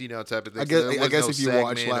is this, type of thing. I guess if you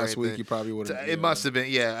watched last week, you probably would have. It must have been,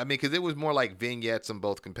 yeah. I mean, because it was more like vignettes on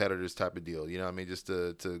both competitors type of deal. You know what I mean? Just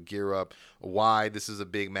to gear up why this is a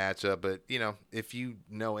big matchup. But if you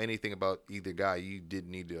know anything about either guy, you did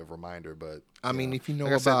need a reminder. But I mean, if you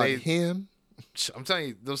know about him, I'm telling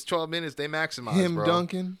you, those 12 minutes they maximized. Him, bro.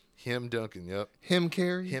 Duncan. Him Duncan, yep. Him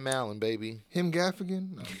Carey. Him Allen, baby. Him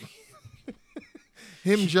Gaffigan. No.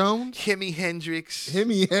 Him Jones. Himmy Hendrix.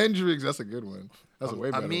 That's a good one. That's a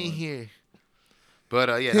way better one. Here. But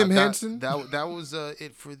Him Henson. That was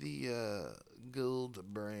it for the gold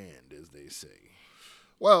brand, as they say.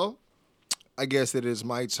 Well, I guess it is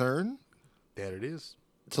my turn. That it is.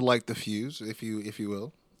 To light the fuse, if you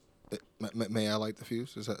will. May I light the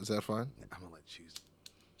fuse? Is that fine? I'm gonna let you choose.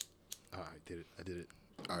 All right, I did it.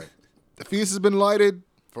 All right. The fuse has been lighted.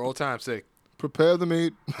 For old time's sake. Prepare the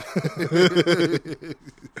meat.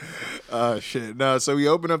 Shit. No, so we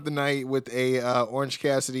open up the night with a Orange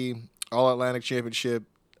Cassidy All-Atlantic Championship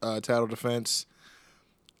title defense.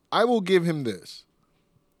 I will give him this.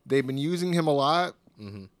 They've been using him a lot,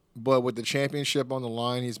 but with the championship on the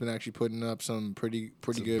line, he's been actually putting up some pretty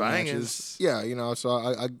good bangers. matches. Yeah,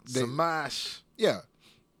 so some mash. Yeah.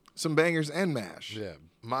 Some bangers and mash. Yeah.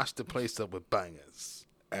 Mash the place up with bangers.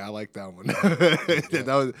 I like that one.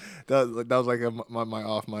 that was like my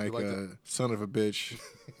off mic son of a bitch.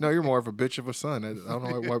 No, you're more of a bitch of a son. I don't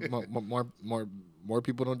know why more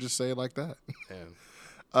people don't just say it like that.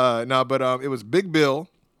 But it was Big Bill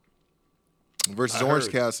versus Orange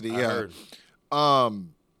Cassidy. I heard. I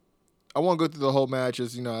won't go through the whole match.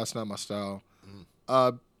 That's not my style.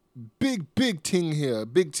 Big ting here,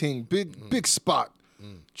 big spot.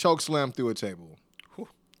 Choke slam through a table.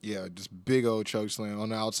 Yeah, just big old choke slam on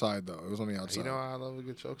the outside though. It was on the outside. I love a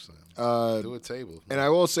good choke slam. Through a table. And I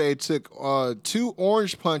will say it took 2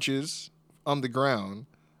 orange punches on the ground,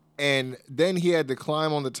 and then he had to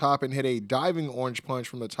climb on the top and hit a diving orange punch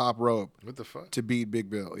from the top rope. What the fuck? To beat Big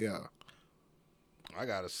Bill, yeah. I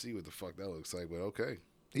gotta see what the fuck that looks like, but okay.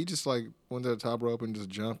 He just went to the top rope and just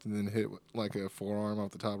jumped and then hit like a forearm off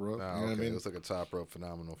the top rope. Oh, you know what I mean? It looks like a top rope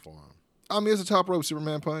phenomenal forearm. I mean, it's a top rope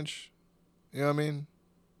Superman punch. You know what I mean?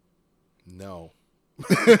 No.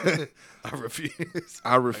 I refuse.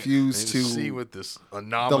 I refuse And to see what this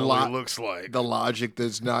anomaly looks like. The logic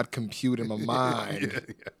does not compute in my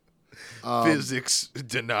mind. Physics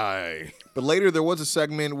deny. But later there was a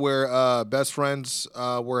segment where best friends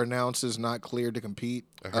were announced as not cleared to compete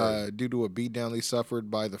due to a beatdown they suffered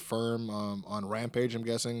by the Firm on Rampage, I'm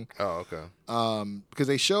guessing. Oh, okay. Because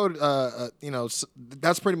they showed,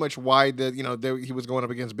 that's pretty much why he was going up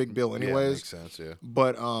against Big Bill anyways. Yeah, makes sense, yeah.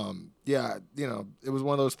 But, it was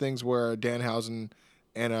one of those things where Danhausen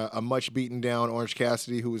and a much beaten down Orange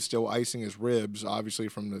Cassidy, who was still icing his ribs, obviously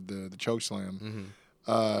from the choke slam,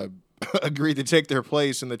 agreed to take their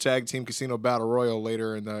place in the tag team Casino Battle Royal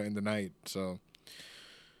later in the night. So,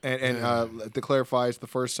 and to clarify, it's the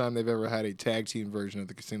first time they've ever had a tag team version of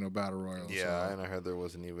the Casino Battle Royal. Yeah, so. and I heard there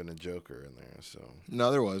wasn't even a Joker in there. So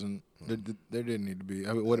no, there wasn't. There didn't need to be.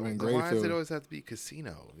 I mean, it would have been great. Why does it always have to be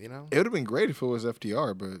Casino? You know, it would have been great if it was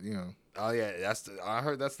FTR, but you know. Oh yeah, I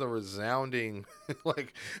heard that's the resounding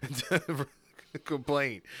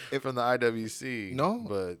complaint from the IWC. No,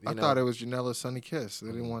 but I thought it was Janela's Sunny Kiss.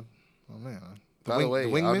 They didn't want. Oh man. By the way,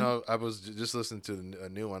 Wingman? I was just listening to a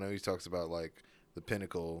new one. I know he talks about like the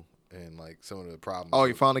Pinnacle and like some of the problems. Oh,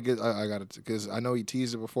 you finally get. I got it because I know he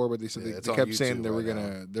teased it before, but they said they kept saying they're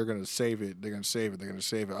gonna save it. They're gonna save it. They're gonna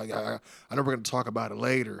save it. I know we're gonna talk about it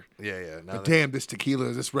later. Yeah. But damn, this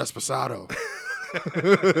tequila, this Reposado.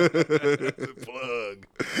 Plug.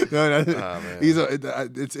 No, man.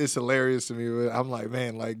 It's hilarious to me. But I'm like,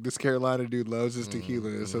 man, like this Carolina dude loves his tequila.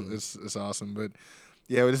 It's awesome. But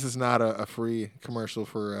yeah, this is not a free commercial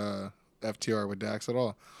for FTR with Dax at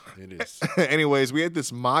all. It is. Anyways, we had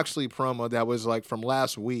this Moxley promo that was like from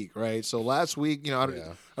last week, right? So last week, I don't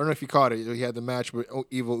know if you caught it. He had the match with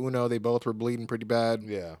Evil Uno. They both were bleeding pretty bad.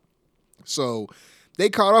 Yeah. So they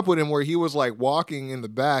caught up with him where he was like walking in the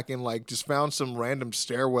back and like just found some random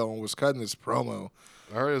stairwell and was cutting this promo.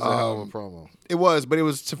 I heard it was a hell of a promo. It was, but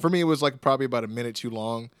for me, it was like probably about a minute too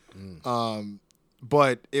long.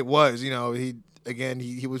 But it was,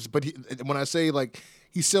 he was, but when I say like,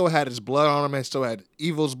 he still had his blood on him, and still had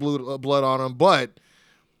Evil's blood on him, but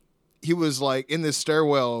he was like in this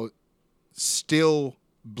stairwell still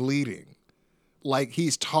bleeding. Like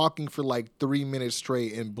he's talking for like 3 minutes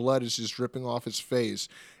straight and blood is just dripping off his face.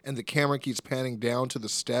 And the camera keeps panning down to the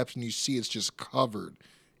steps and you see it's just covered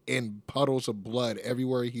in puddles of blood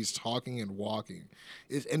everywhere he's talking and walking.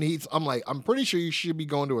 I'm pretty sure you should be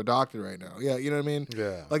going to a doctor right now. Yeah, you know what I mean?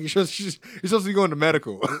 Yeah. Like you're supposed to be going to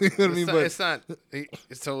medical. You know what I mean? It's not.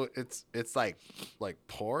 So it's like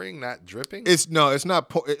pouring, not dripping. It's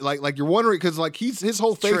not like you're wondering because like his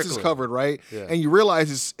whole face is covered, right? Yeah. And you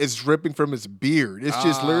realize it's dripping from his beard. It's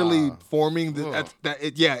just literally forming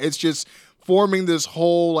it's just forming this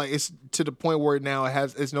whole like it's to the point where now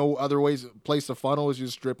it's no other place to funnel. It's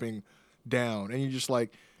just dripping down, and you're just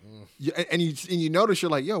like, and you notice you're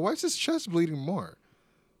like, yo, why is his chest bleeding more?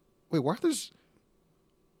 Wait, why there's.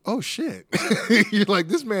 Oh shit! You're like,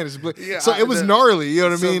 this man is bleeding. Yeah, so it was gnarly. You know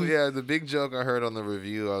what I mean? Yeah, the big joke I heard on the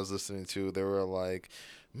review I was listening to, they were like,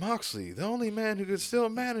 Moxley, the only man who could still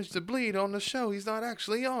manage to bleed on the show, he's not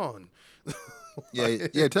actually on.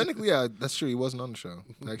 yeah. Technically, yeah, that's true. He wasn't on the show.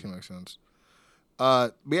 That can make sense.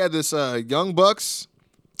 We had this Young Bucks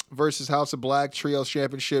versus House of Black Trios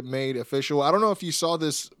Championship made official. I don't know if you saw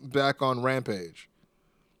this back on Rampage.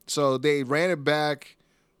 So they ran it back.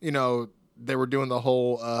 They were doing the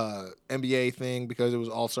whole NBA thing because it was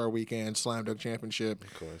All-Star Weekend, Slam Dunk Championship.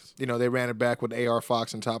 Of course. They ran it back with AR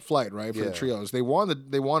Fox and Top Flight, right, for the trios. They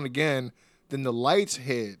won again. Then the lights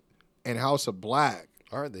hit, and House of Black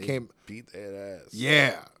beat their ass.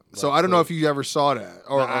 Yeah. So I don't know if you ever saw that.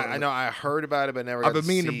 I know I heard about it, but never. I've been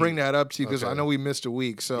meaning to bring that up to you because I know we missed a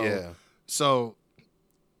week. So yeah. So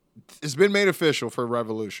it's been made official for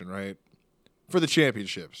Revolution, right? For the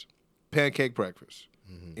championships, pancake breakfast.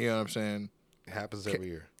 Mm-hmm. You know what I'm saying? It happens every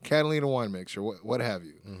year. Catalina wine mixer, what have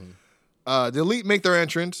you? Mm-hmm. The Elite make their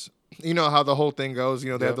entrance. You know how the whole thing goes. They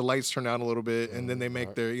have the lights turn out a little bit, and then they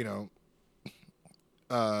make their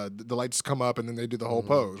the lights come up, and then they do the whole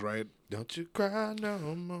pose, right? Don't you cry no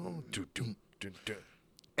more.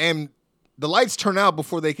 And the lights turn out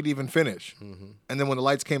before they could even finish. Mm-hmm. And then when the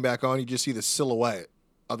lights came back on, you just see the silhouette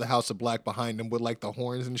of the House of Black behind them with like the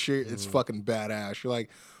horns and shit. Mm-hmm. It's fucking badass. You're like,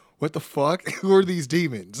 what the fuck? Who are these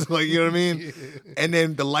demons? Like, you know what I mean? Yeah. And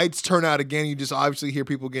then the lights turn out again. You just obviously hear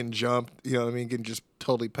people getting jumped. You know what I mean? Getting just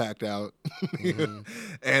totally packed out. Mm-hmm.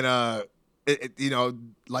 And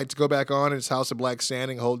lights go back on, and it's House of Black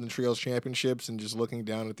standing, holding Trios Championships, and just looking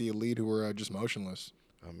down at the Elite, who were just motionless.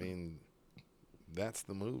 I mean, that's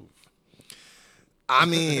the move. I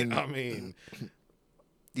mean,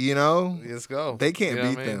 You know, let's go. They can't You know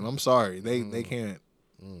beat what I mean? them. I'm sorry, they can't.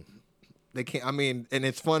 They can't. I mean, and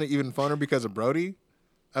it's fun, even funner because of Brody.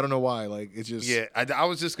 I don't know why. Like it's just Yeah, I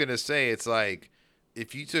was just gonna say it's like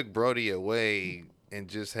if you took Brody away and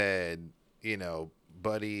just had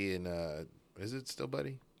Buddy and is it still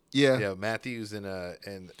Buddy? yeah. Matthews and I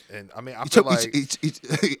mean I You feel took, like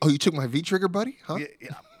oh, you took my V trigger, buddy? Huh?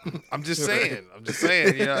 yeah, I'm just saying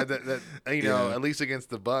that at least against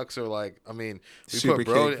the Bucks or like I mean we Super put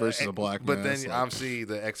Brody kick versus a black but man, then it's like- obviously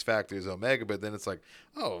the X factor is Omega, but then it's like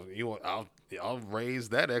I'll raise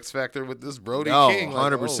that X factor with this Brody No, King,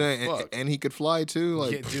 like, 100%, fuck. and he could fly too.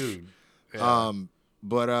 Like, Yeah, dude. Yeah.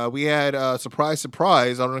 But we had surprise.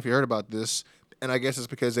 I don't know if you heard about this, and I guess it's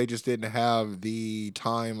because they just didn't have the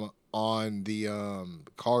time on the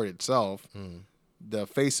card itself. The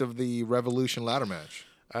face of the Revolution ladder match,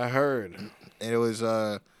 I heard. and it was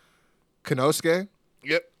Konosuke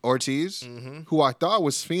Yep. Ortiz, who I thought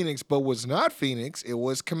was Phoenix, but was not Phoenix. It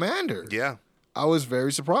was Commander. Yeah. I was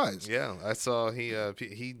very surprised. Yeah, I saw he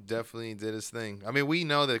definitely did his thing. I mean, we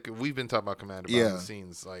know that we've been talking about Commander behind the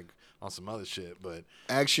scenes, like on some other shit, but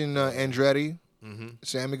Action Andretti,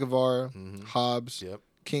 Sammy Guevara, Hobbs, yep.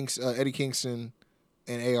 Eddie Kingston,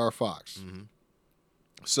 and AR Fox.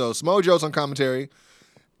 So Smojo's on commentary,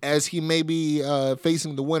 as he may be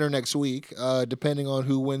facing the winner next week, depending on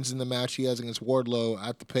who wins in the match he has against Wardlow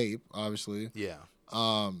at the Pape, obviously. Yeah.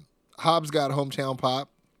 Hobbs got hometown pop,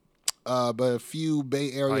 but a few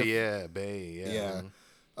Bay Area... Oh, yeah, Bay, yeah.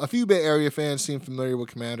 A few Bay Area fans seem familiar with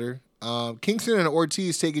Commander. Kingston and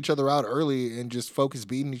Ortiz take each other out early and just focus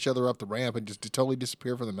beating each other up the ramp and just totally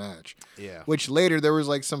disappear from the match. Yeah. Which later there was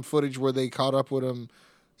like some footage where they caught up with him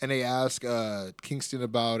and they ask Kingston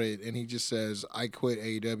about it, and he just says, "I quit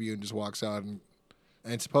AEW," and just walks out.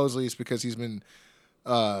 And supposedly it's because he's been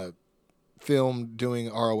filmed doing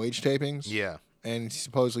ROH tapings. Yeah. And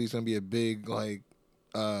supposedly he's going to be a big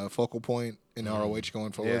focal point in ROH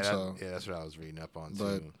going forward. Yeah, that's what I was reading up on,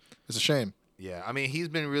 but too. it's a shame. Yeah, I mean, he's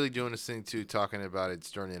been really doing this thing, too, talking about it,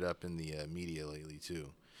 stirring it up in the media lately,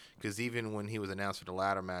 too. Because even when he was announced for the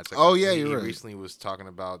ladder match, he right. recently was talking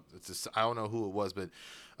about, I don't know who it was, but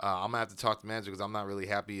I'm going to have to talk to the manager because I'm not really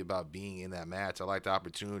happy about being in that match. I like the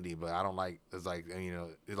opportunity, but I don't like, it's like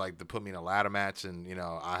to put me in a ladder match and,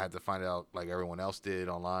 I had to find out like everyone else did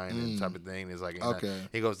online and type of thing. It's like, Okay.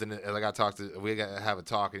 He goes, we got to have a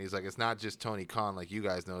talk, and he's like, it's not just Tony Khan, like you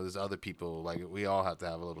guys know, there's other people, like we all have to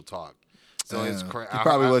have a little talk. So it's crazy. He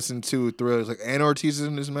probably listened to Thrillers like, and Ortiz is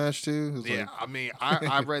in this match too. Yeah, I mean,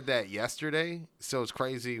 I read that yesterday, so it's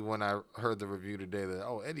crazy when I heard the review today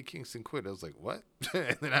that Eddie Kingston quit. I was like, what?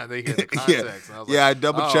 And then they hear the context. And I was like, I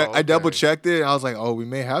double checked. okay. I double checked it. And I was like, we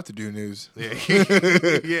may have to do news. Yeah,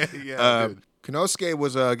 yeah. Konosuke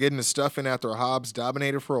was getting his stuff in after Hobbs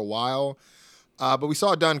dominated for a while, but we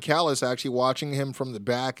saw Don Callis actually watching him from the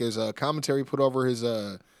back as commentary put over his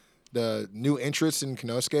the new interest in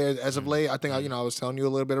Konosuke as of late. I think I was telling you a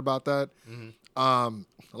little bit about that. A lot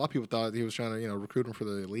of people thought he was trying to recruit him for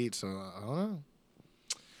the elite. So I don't know.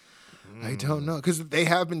 I don't know because they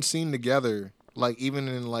have been seen together, like even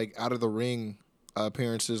in like out of the ring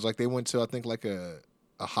appearances. Like they went to I think like a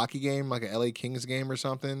hockey game, like a LA Kings game or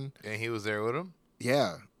something. And he was there with him.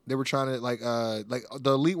 Yeah, they were trying to like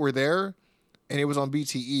the elite were there, and it was on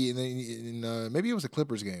BTE, and then maybe it was a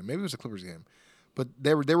Clippers game. But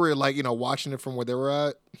they were like watching it from where they were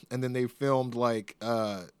at, and then they filmed like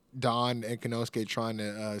Don and Konosuke trying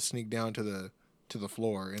to sneak down to the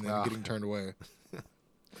floor and then getting turned away.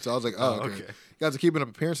 So I was like, okay. You guys are keeping up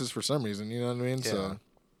appearances for some reason, you know what I mean? Yeah.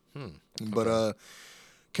 So, but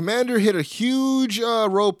Commander hit a huge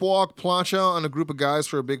rope walk plancha on a group of guys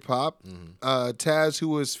for a big pop. Taz, who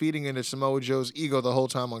was feeding into Samoa Joe's ego the whole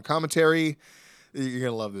time on commentary. You're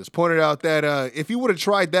gonna love this. Pointed out that if he would have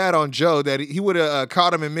tried that on Joe, that he would have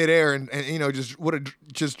caught him in midair and just would have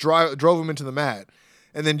just drove him into the mat.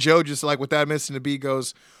 And then Joe just like without missing a beat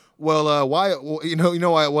goes, "Well, why? Well,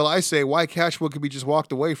 why? Well, I say why Cashwood could be just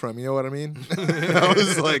walked away from. You know what I mean?" I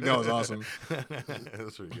was like, that was awesome.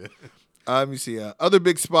 That's pretty good. Let me see. Other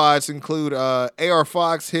big spots include AR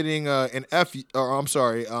Fox hitting an F. Or I'm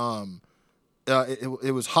sorry.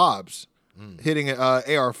 It was Hobbs. Hitting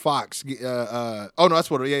AR Fox. Oh, no, that's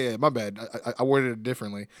what. Yeah, my bad. I worded it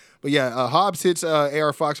differently. But yeah, Hobbs hits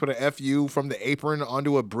AR Fox with an FU from the apron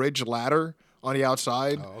onto a bridge ladder on the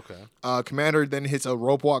outside. Oh, okay. Commander then hits a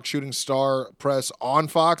rope walk shooting star press on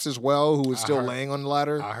Fox as well, who was still laying on the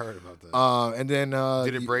ladder. I heard about that. And then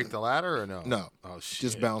did it break the ladder or no? No. Oh shit.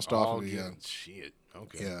 Just bounced off of it. Yeah. Shit.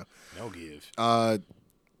 Okay. Yeah. No give. I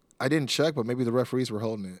didn't check, but maybe the referees were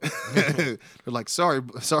holding it. They're like, sorry,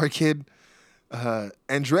 kid.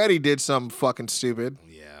 Andretti did something fucking stupid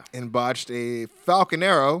Yeah. and botched a Falcon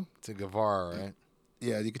Arrow. To Guevara, right?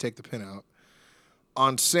 Yeah, you can take the pin out.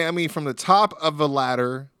 On Sammy from the top of a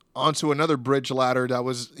ladder onto another bridge ladder that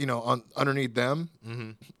was, underneath them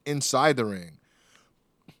inside the ring.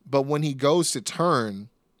 But when he goes to turn,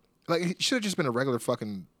 like, it should have just been a regular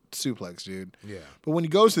fucking suplex, dude. Yeah. But when he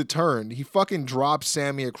goes to turn, he fucking drops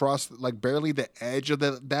Sammy across, like, barely the edge of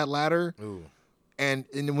that ladder. Ooh. And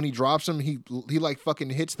then when he drops him, he like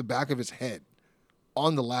fucking hits the back of his head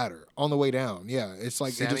on the ladder on the way down. Yeah, it's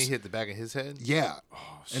like Sammy hit the back of his head. Yeah,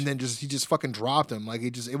 and then he just fucking dropped him. Like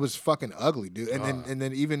it was fucking ugly, dude. And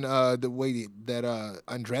then even the way that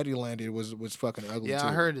Andretti landed was fucking ugly. Yeah, too.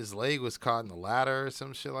 I heard his leg was caught in the ladder or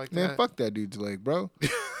some shit like that. Man, fuck that dude's leg, bro.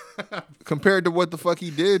 Compared to what the fuck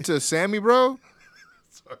he did to Sammy, bro.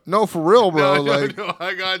 No, for real, bro. No,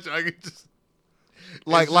 I got you. I can just.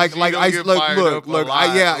 I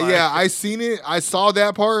seen it. I saw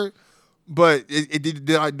that part, but did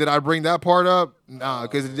I bring that part up? Nah,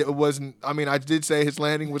 because it wasn't. I mean, I did say his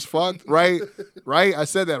landing was fucked, right? Right? I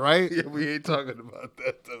said that, right? Yeah, we ain't talking about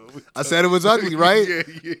that though. I said it was ugly, right? Yeah,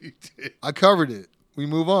 you did. I covered it. We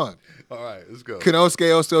move on. All right, let's go.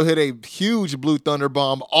 Konosuke also hit a huge Blue Thunder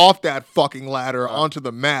bomb off that fucking ladder onto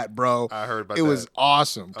the mat, bro. I heard about it. It was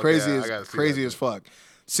awesome. Crazy as fuck.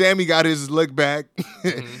 Sammy got his lick back,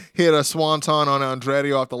 hit a swanton on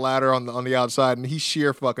Andretti off the ladder on the outside, and he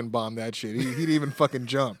sheer fucking bombed that shit. He didn't even fucking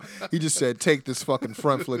jump. He just said, "Take this fucking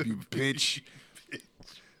front flip, you bitch."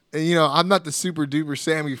 And I'm not the super duper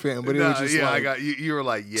Sammy fan, but it was just I got you. You were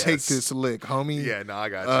like, yes. Take this lick, homie. Yeah, no, I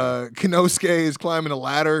got you. Konosuke is climbing a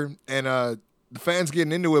ladder, and the fans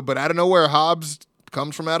getting into it, but out of nowhere, Hobbs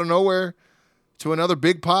comes from out of nowhere to another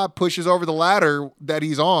big pop, pushes over the ladder that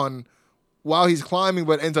he's on while he's climbing,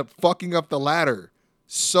 but ends up fucking up the ladder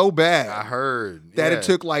so bad. I heard. That it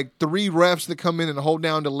took like 3 refs to come in and hold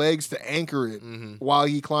down the legs to anchor it while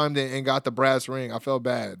he climbed it and got the brass ring. I felt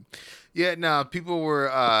bad. Yeah, no, people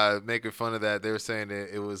were making fun of that. They were saying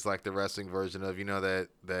that it was like the wrestling version of,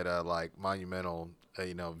 that like monumental,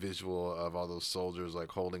 visual of all those soldiers like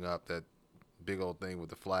holding up that big old thing with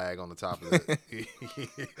the flag on the top of it.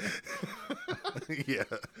 Yeah.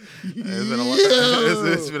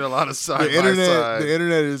 It's been a lot of side by side. The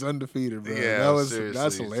internet is undefeated, bro. Yeah,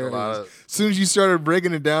 that's hilarious. As soon as you started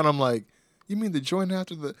breaking it down, I'm like, you mean the joint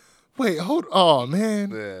after the... Wait, oh,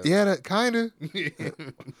 man. Yeah, that kind of.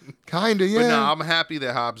 Kind of, yeah. But no, I'm happy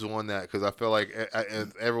that Hobbs won that because I feel like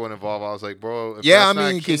everyone involved, I was like, bro, if that's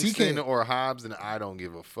not because he Kingston or Hobbs, then I don't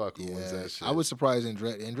give a fuck who wins that shit. I was surprised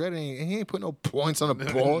Andretti he ain't put no points on the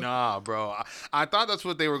board. Nah, bro. I thought that's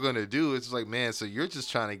what they were going to do. It's like, man, so you're just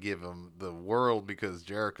trying to give him the world because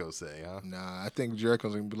Jericho say, huh? Nah, I think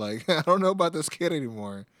Jericho's going to be like, I don't know about this kid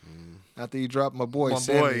anymore. After you dropped my boy,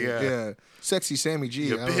 Sammy. Yeah. Sexy Sammy G.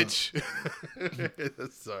 You bitch.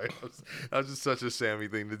 Sorry. That was just such a Sammy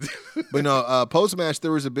thing to do. But no, post-match,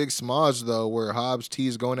 there was a big smodge, though, where Hobbs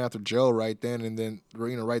teased going after Joe right then and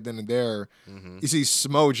there. You see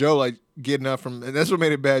Smo Joe, like, getting up from... And that's what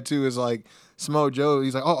made it bad, too, is, like, Smo Joe,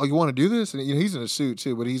 he's like, oh, you want to do this? And he's in a suit,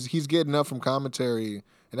 too, but he's getting up from commentary...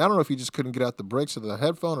 And I don't know if he just couldn't get out the bricks of the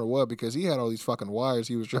headphone or what, because he had all these fucking wires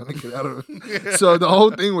he was trying to get out of it. So the whole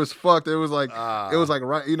thing was fucked. It was like,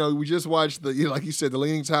 right, we just watched like you said, the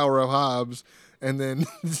Leaning Tower of Hobbs, and then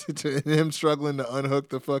him struggling to unhook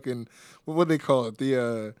the fucking, what do they call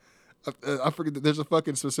it? I forget, there's a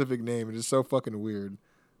fucking specific name. It is so fucking weird.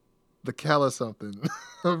 The Calla something.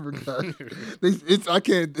 I forgot.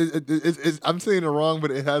 I'm saying it wrong,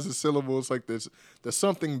 but it has a syllable. It's like this, the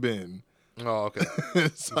something bin. Oh, okay.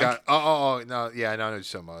 No, yeah, I know what you're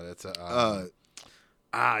talking about. It's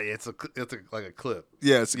it's like a clip.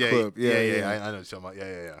 Yeah, it's a clip. Yeah. I know what you're talking about.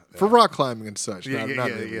 Yeah. For rock climbing and such. That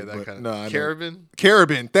kind of.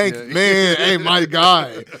 Carabin. Thank you, man. Hey, my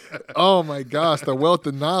guy. Oh my gosh, the wealth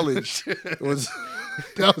of knowledge was.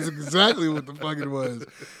 That was exactly what the fuck it was.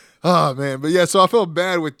 Oh man, but yeah. So I felt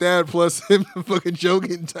bad with that. Plus him fucking Joe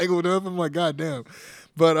getting tangled up. I'm like, god damn.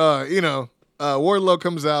 But Wardlow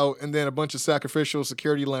comes out, and then a bunch of sacrificial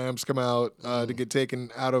security lambs come out to get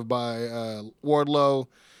taken out of by Wardlow,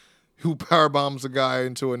 who powerbombs a guy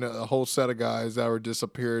into a whole set of guys that were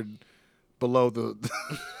disappeared below the...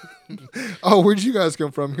 Oh, where'd you guys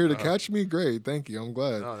come from? Here to catch me? Great, thank you. I'm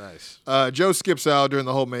glad. Oh, nice. Joe skips out during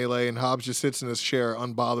the whole melee, and Hobbs just sits in his chair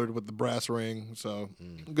unbothered with the brass ring. So,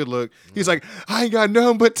 good look. He's like, I ain't got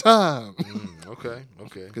nothing but time. Okay.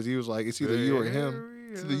 Because he was like, it's either you or him.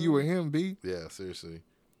 It's either you or him, B. Yeah, seriously.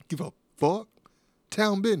 Give a fuck.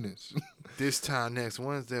 Town business. This time next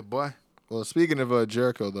Wednesday, boy. Well, speaking of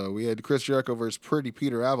Jericho, though, we had Chris Jericho versus Pretty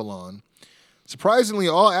Peter Avalon. Surprisingly,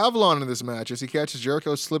 all Avalon in this match as he catches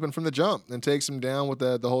Jericho slipping from the jump and takes him down with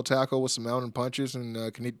the whole tackle with some mountain punches and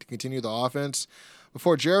continue the offense.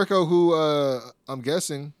 Before Jericho, who I'm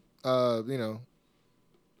guessing, different.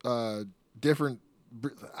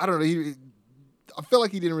 I don't know. I feel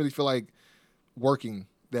like he didn't really feel like working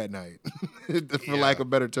that night, for lack of a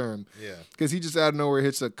better term. Yeah. Because he just out of nowhere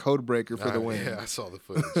hits a code breaker for the win. Yeah, I saw the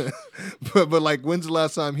footage. but like, when's the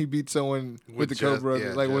last time he beat someone with the code breaker?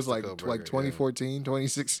 Yeah, like, it was just like the code breaker, 2014,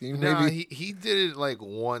 2016, maybe? Nah, he did it like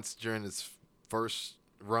once during his first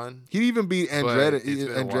run. He even beat Andrade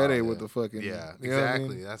while, with the fucking... Yeah, you know what I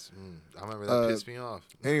exactly. mean? I remember that pissed me off.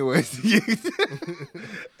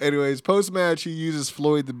 Anyways, post-match, he uses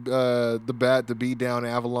Floyd the bat to beat down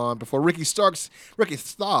Avalon before Ricky Starks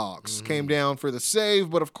came down for the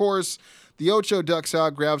save. But, of course, the Ocho ducks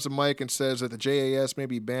out, grabs the mic, and says that the JAS may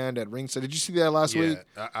be banned at ringside. Did you see that last week?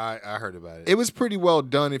 I heard about it. It was pretty well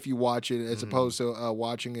done if you watch it as opposed to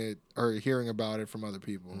watching it or hearing about it from other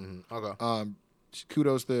people. Okay.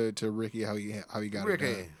 Kudos to Ricky how he got Ricky.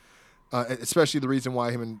 it done. Especially the reason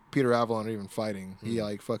why him and Peter Avalon are even fighting. He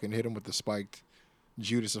like fucking hit him with the spiked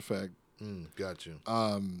Judas effect. Got you.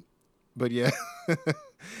 But yeah.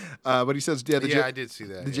 But he says I did see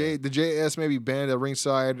that. The JS may be banned at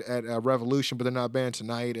ringside at Revolution, but they're not banned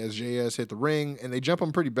tonight as JS hit the ring, and they jump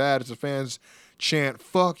him pretty bad as the fans chant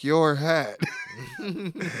 "Fuck your hat,"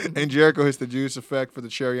 and Jericho hits the Judas effect for the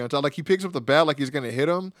cherry on top. Like he picks up the bat like he's gonna hit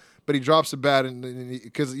him, but he drops the bat and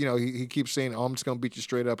because he keeps saying, "Oh, I'm just gonna beat you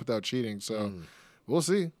straight up without cheating." So we'll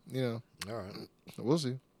see. All right, we'll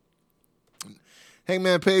see.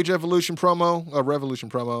 Hangman Page Revolution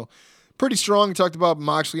promo. Pretty strong. He talked about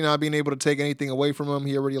Moxley not being able to take anything away from him.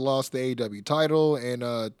 He already lost the AEW title, and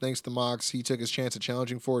thanks to Mox, he took his chance at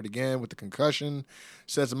challenging for it again with the concussion.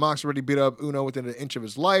 Says that Mox already beat up Uno within an inch of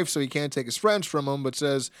his life, so he can't take his friends from him, but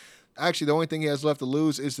says actually the only thing he has left to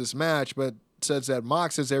lose is this match, but says that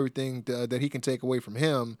Mox has everything that he can take away from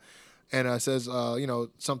him, and says,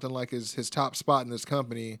 something like his top spot in this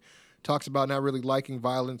company. Talks about not really liking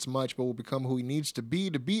violence much, but will become who he needs to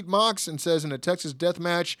beat Mox, and says in a Texas death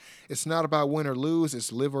match, it's not about win or lose,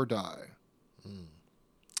 it's live or die.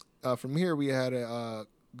 From here, we had a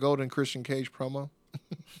Golden Christian Cage promo.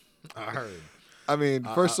 I heard. I mean,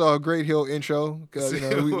 first of all, great heel intro.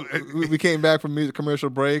 We came back from music commercial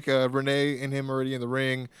break. Renee and him already in the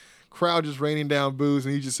ring. Crowd just raining down boos,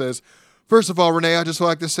 and he just says, "First of all, Renee, I just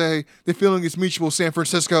like to say the feeling is mutual, San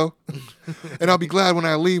Francisco. And I'll be glad when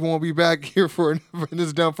I leave and we'll be back here for this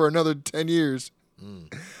is done for another 10 years.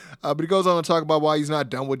 But he goes on to talk about why he's not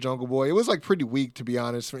done with Jungle Boy. It was like pretty weak, to be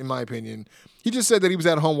honest, in my opinion. He just said that he was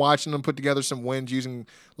at home watching them put together some wins using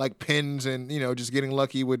like pins and just getting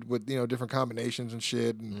lucky with different combinations and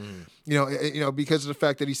shit. And because of the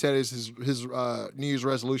fact that he said his New Year's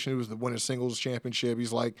resolution was to win a singles championship.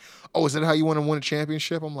 He's like, "Oh, is that how you want to win a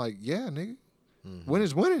championship?" I'm like, "Yeah, nigga, win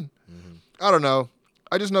is winning." I don't know.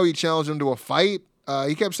 I just know he challenged him to a fight.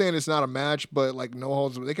 He kept saying it's not a match, but like no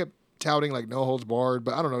holds. They kept touting like no holds barred,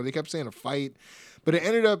 but I don't know. They kept saying a fight. But it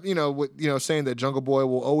ended up, saying that Jungle Boy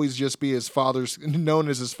will always just be known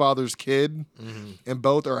as his father's kid. And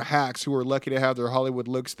both are hacks who are lucky to have their Hollywood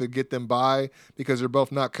looks to get them by because they're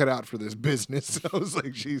both not cut out for this business. I was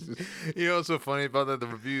like, Jesus. You know what's so funny about that? The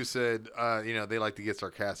review said, they like to get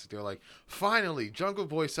sarcastic. They're like, finally, Jungle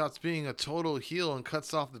Boy stops being a total heel and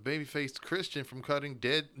cuts off the baby-faced Christian from cutting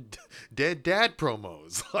dead dad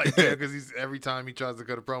promos. Like, because he's every time he tries to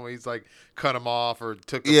cut a promo, he's like, cut him off or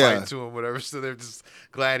took the fight to him, whatever. So they're just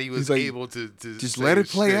glad he was like, able to just let it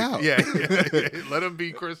play out. Yeah. Let him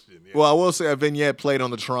be Christian. Yeah. Well, I will say a vignette played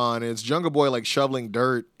on the Tron. It's Jungle Boy like shoveling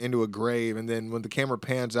dirt into a grave, and then when the camera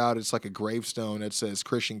pans out, it's like a gravestone that says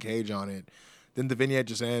Christian Cage on it. Then the vignette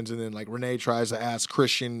just ends, and then like Renee tries to ask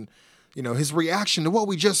Christian, his reaction to what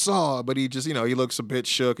we just saw, but he just, he looks a bit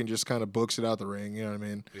shook and just kind of books it out the ring. You know what I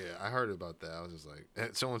mean? Yeah, I heard about that. I was just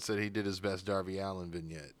like, someone said he did his best Darby Allin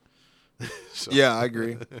vignette. Yeah, I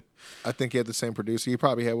agree. I think he had the same producer. He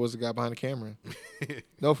probably was the guy behind the camera.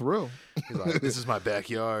 No, for real. He's like, this is my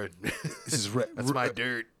backyard. That's my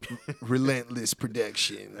dirt. Relentless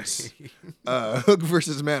Productions. Hook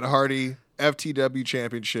versus Matt Hardy, FTW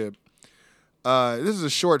Championship. This is a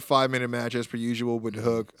short 5-minute match as per usual with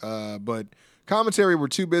Hook, but commentary were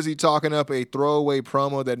too busy talking up a throwaway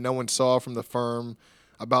promo that no one saw from the firm.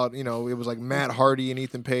 About, it was like Matt Hardy and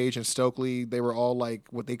Ethan Page and Stokely. They were all like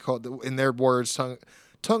what they called, in their words,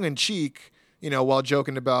 tongue in cheek, while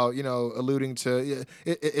joking about, alluding to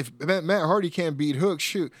if Matt Hardy can't beat Hook,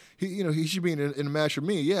 shoot, he should be in a match with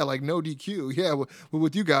me. Yeah, like no DQ. Yeah,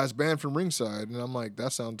 with you guys banned from ringside. And I'm like,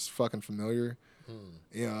 that sounds fucking familiar.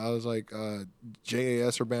 You know, I was like,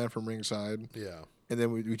 JAS are banned from ringside. Yeah. And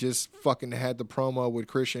then we just fucking had the promo with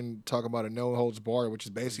Christian talking about a no holds bar, which is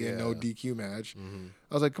basically a no DQ match.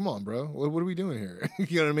 I was like, come on, bro. What are we doing here?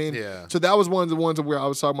 You know what I mean? Yeah. So that was one of the ones where I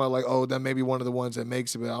was talking about, like, oh, that may be one of the ones that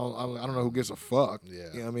makes it, but I don't know who gives a fuck. Yeah.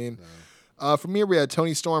 You know what I mean? No. For me, we had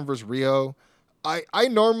Tony Storm versus Rio. I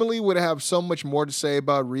normally would have so much more to say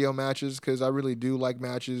about Rio matches because I really do like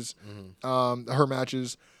matches, her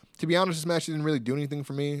matches. To be honest, this match didn't really do anything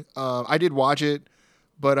for me. I did watch it,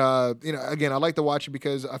 but you know, again, I like to watch it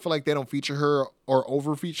because I feel like they don't feature her or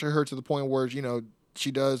over feature her to the point where, you know, she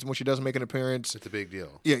does when she doesn't make an appearance. It's a big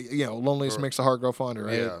deal. Yeah, you know, loneliness makes the heart grow fonder,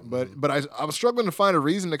 right? Yeah. But I was struggling to find a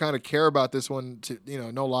reason to kind of care about this one. To, you know,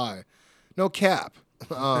 no lie, no cap.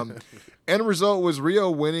 End result was Rio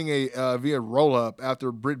winning via roll up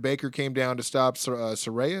after Britt Baker came down to stop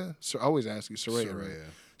Saraya. I always ask you Saraya, right?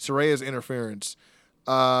 Saraya's interference.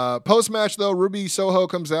 Post match though, Ruby Soho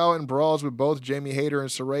comes out and brawls with both Jamie Hayter and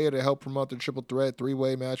Saraya to help promote the triple threat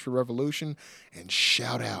 3-way match for Revolution. And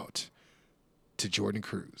shout out to Jordan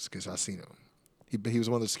Cruz because I seen him. He was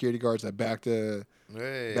one of the security guards that backed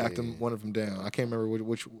one of them down. I can't remember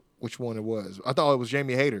which one it was. I thought it was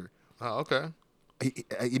Jamie Hayter. Oh, okay.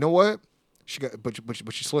 You know what? She got, but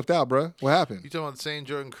she slipped out, bro. What happened? You talking about the same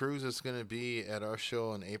Jordan Cruz that's going to be at our show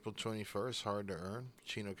on April 21st, Hard to Earn,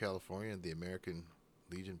 Chino, California, the American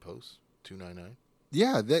Legion Post, 299?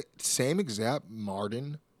 Yeah, that same exact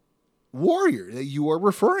Martin Warrior that you are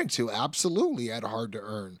referring to. Absolutely at Hard to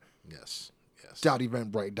Earn. Yes.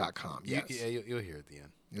 .eventbrite.com. Yes. You'll hear at the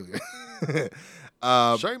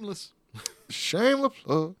end. Shameless. Shameless.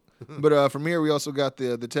 But from here, we also got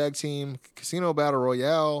the tag team Casino Battle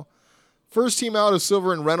Royale. First team out is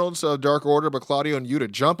Silver and Reynolds of Dark Order, but Claudio and Yuta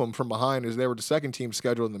jump them from behind as they were the second team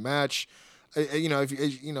scheduled in the match. You know,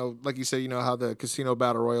 if you know, like you said, you know how the Casino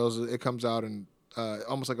Battle Royals, it comes out and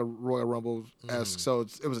almost like a Royal Rumble-esque. So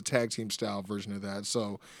it was a tag team style version of that.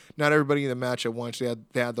 So not everybody in the match at once. They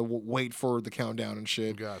had to wait for the countdown and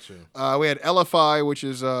shit. Gotcha. We had LFI, which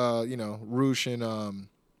is you know, Roosh and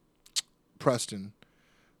Preston.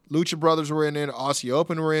 Lucha Brothers were in it. Aussie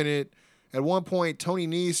Open were in it. At one point, Tony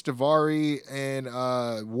Nese, Davari, and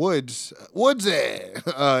Woodsy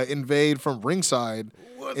invade from ringside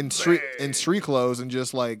in street clothes and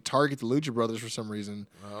just like target the Lucha Brothers for some reason.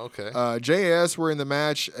 Okay. JS were in the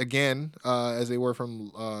match again, as they were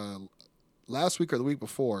from last week or the week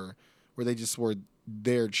before, where they just were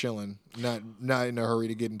there chilling, not in a hurry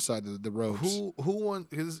to get inside the ropes. Who won?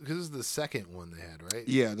 Because this is the second one they had, right?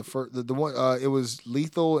 Yeah, the one it was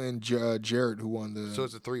Lethal and Jarrett who won the. So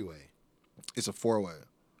it's a 3-way. It's a 4-way.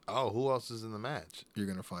 Oh, who else is in the match? You're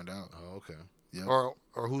gonna find out. Oh, okay. Yeah. Or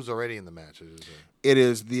who's already in the match? It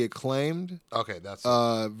is the Acclaimed. Okay, that's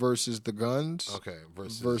versus the Guns. okay.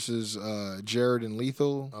 Versus Jarrett and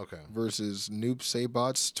Lethal. Okay. Versus Noob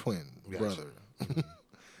Sabot's twin Gotcha. brother.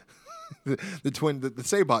 the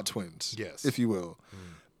Sabot twins. Yes. If you will.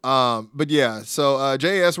 But yeah, so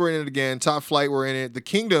JS were in it again. Top Flight were in it. The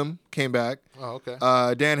Kingdom came back. Oh, okay.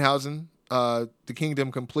 Danhausen. The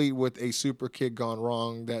Kingdom complete with a super kick gone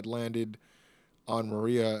wrong that landed on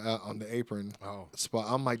Maria on the apron spot.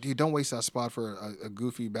 I'm like, dude, don't waste that spot for a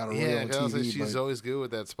goofy battle royal on TV. She's always good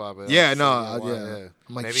with that spot. But yeah, yeah.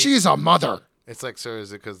 I'm like, Maybe she's a mother. It's like, sir,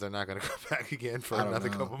 is it because they're not going to come back again for another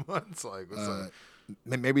couple months? Like,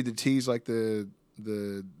 maybe the tease like the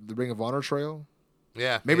Ring of Honor trail.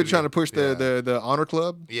 Yeah, maybe they're trying to push the Honor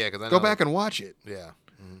Club. Yeah, because go back and watch it. Yeah.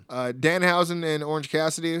 Danhausen and Orange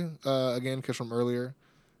Cassidy, again, because from earlier,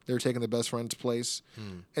 they were taking the best friend's place.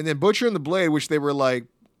 And then Butcher and the Blade, which they were like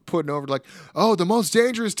putting over, like, oh, the most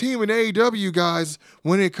dangerous team in AEW, guys,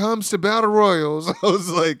 when it comes to battle royals. I was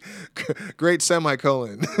like, great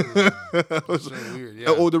semicolon. That's so weird, yeah.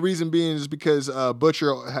 Oh, the reason being is because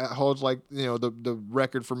Butcher holds like, you know, the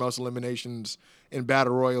record for most eliminations in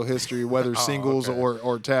battle royal history, whether singles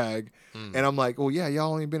or tag. And I'm like, well, yeah,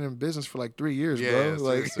 y'all only been in business for like 3 years, bro.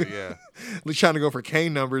 Like, yeah. We're trying to go for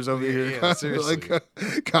Kane numbers over here. Yeah, seriously.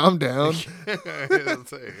 Like, calm down.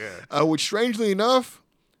 Which, strangely enough,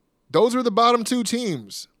 those are the bottom two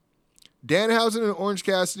teams: Danhausen and Orange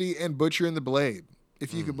Cassidy, and Butcher and the Blade.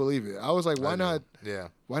 If you could believe it, I was like, why not? Yeah.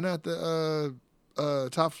 Why not the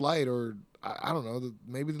Top Flight, or I don't know,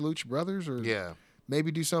 maybe the Lucha Brothers, or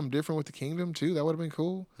maybe do something different with the Kingdom too. That would have been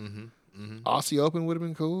cool. Aussie Open would have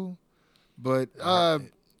been cool, but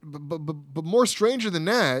more stranger than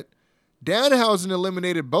that, Danhausen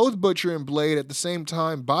eliminated both Butcher and Blade at the same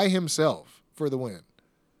time by himself for the win.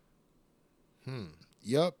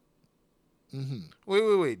 Yep.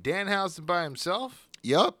 Wait. Danhausen by himself?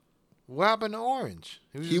 Yep. What happened to Orange?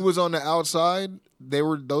 He was on the outside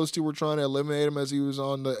those two were trying to eliminate him as he was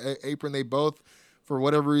on the apron. They both, for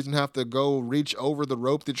whatever reason, have to go reach over the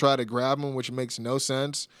rope to try to grab him, which makes no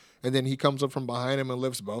sense. And then he comes up from behind him and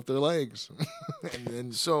lifts both their legs. And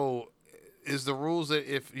then So, is the rules that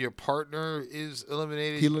if your partner is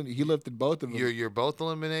eliminated, he lifted both of them. you're both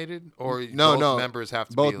eliminated, or No, both no. members have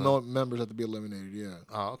to Both be eliminated? members have to be eliminated. Yeah,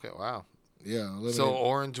 Oh, okay, wow. yeah. Eliminated. So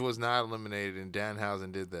Orange was not eliminated, and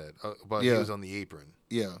Danhausen did that, but he Yeah. was on the apron.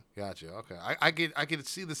 yeah, Gotcha. Okay, I can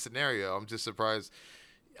see the scenario. I'm just surprised.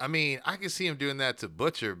 I mean, I can see him doing that to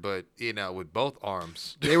Butcher, but with both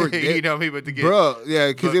arms. They were, you know what I mean? But to get, bro, yeah,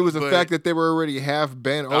 because but- it was the but- fact that they were already half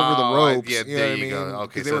bent over the Oh, ropes. yeah, you know there what I you mean? go.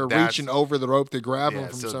 Okay, 'Cause they so were that's- reaching over the rope to grab him yeah,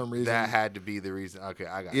 from so some reason. that had to be the reason. Okay,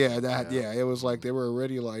 I got. Yeah, you. it was like they were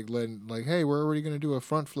already like letting, like, hey, we're already gonna do a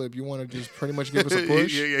front flip. You want to just pretty much give us a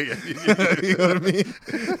push? yeah. You know what I mean?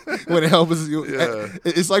 When it helps you, Yeah.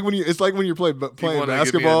 it's like when you're playing wanna give me a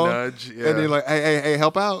basketball, nudge, and yeah. they're like, hey,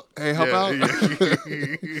 help out, out.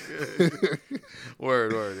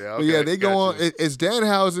 Word. Yeah. But Okay, yeah, they go on. gotcha. It's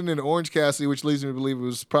Danhausen and Orange Cassidy, which leads me to believe it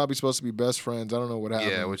was probably supposed to be best friends. I don't know what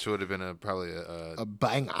happened. Yeah, which would have been probably a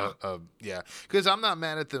banger. yeah, because I'm not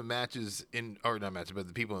mad at the matches not matches, but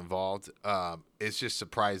the people involved. It's just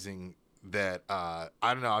surprising that I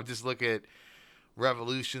don't know. I just look at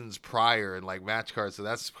Revolutions prior and like match cards, so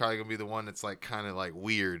that's probably gonna be the one that's like kind of like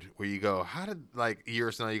weird, where you go, how did like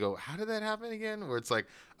years now you go, how did that happen again? Where it's like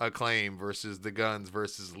Acclaim versus the Guns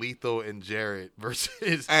versus Lethal and Jarrett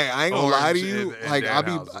versus. Hey, I ain't gonna lie to Orange you. and Like I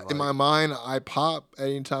be Danhausen, in my mind, I pop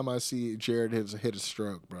anytime I see Jared hit a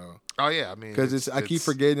stroke, bro. Oh yeah, I mean, Because I keep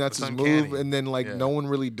forgetting that's it's his move, uncanny. and then like Yeah. no one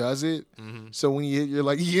really does it. Mhm. So when you hit, you're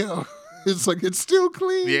like, yo, it's like it's still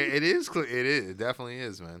clean. Yeah, it is. It is. It definitely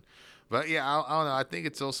is, man. But yeah, I don't know. I think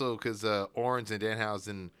it's also because Orange and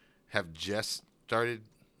Danhausen have just started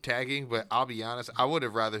tagging. But I'll be honest, I would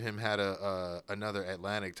have rather him had another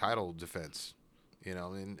Atlantic title defense,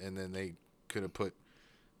 and then they could have put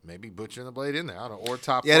maybe Butcher and the Blade in there. I don't know, or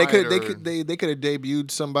Top. Yeah, Flight they could have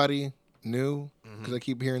debuted somebody new because I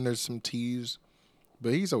keep hearing there's some tease,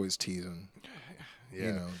 but he's always teasing. Yeah.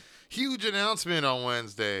 You know, Huge announcement on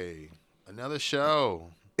Wednesday. Another show.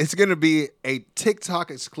 it's gonna be a TikTok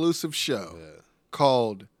exclusive show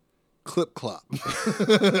called Clip Clop.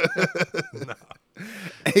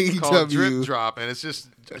 Called Drip AEW. Drop, and it's just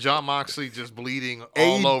John Moxley just bleeding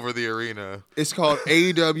all over the arena. It's called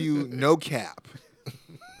AEW No Cap.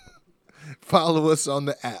 Follow us on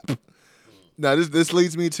the app. Now this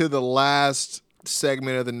leads me to the last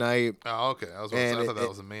segment of the night. Oh, okay. I thought that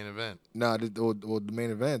was the main event. No, the main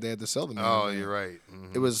event, they had to sell the main Oh, event. you're right.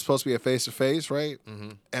 Mhm. It was supposed to be a face-to-face, right?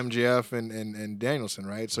 Mhm. MJF and Danielson,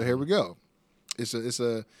 right? So here we go. It's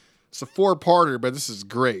a 4-parter, but this is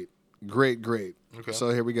great. Great. Okay. So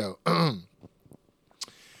here we go.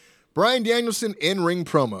 Bryan Danielson in-ring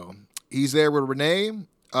promo. He's there with Renee.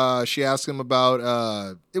 She asked him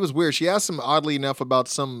about it was weird. She asked him oddly enough about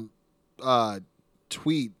some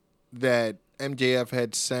tweet that MJF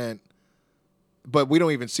had sent, but we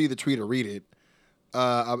don't even see the tweet or read it,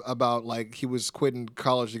 about like he was quitting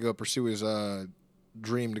college to go pursue his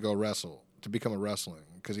dream to go wrestle, to become a wrestling,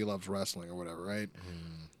 because he loves wrestling or whatever, right?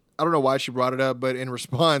 I don't know why she brought it up, but in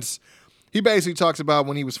response, he basically talks about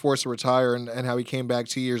when he was forced to retire and how he came back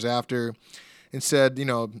 2 years after and said,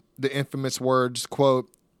 the infamous words, quote,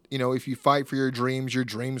 if you fight for your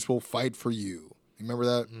dreams will fight for you. You remember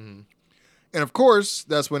that? And of course,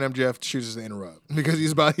 that's when MJF chooses to interrupt because he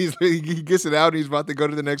gets it out and he's about to go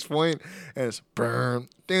to the next point, and it's burn.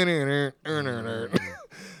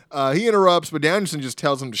 He interrupts, but Danielson just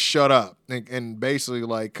tells him to shut up and basically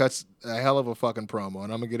like cuts a hell of a fucking promo,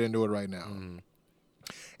 and I'm gonna get into it right now.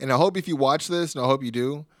 And I hope if you watch this, and I hope you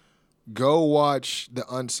do, go watch the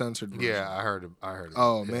uncensored version. Yeah, I heard it.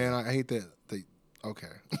 Oh Yeah. man, I hate that. Okay.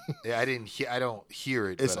 Yeah, I don't hear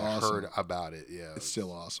it, It's but awesome. I heard about it. Yeah, It's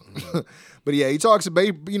still awesome. But yeah, he talks about,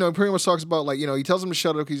 pretty much talks about like, he tells him to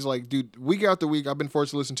shut up. He's like, dude, week after week, I've been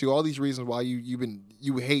forced to listen to all these reasons why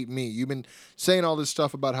you hate me. You've been saying all this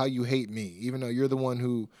stuff about how you hate me, even though you're the one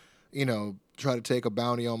who, try to take a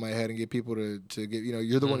bounty on my head and get people to get,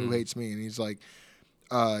 you're the one who hates me. And he's like,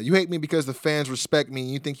 you hate me because the fans respect me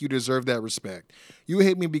and you think you deserve that respect. You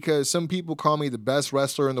hate me because some people call me the best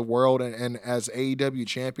wrestler in the world, and as AEW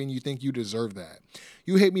champion, you think you deserve that.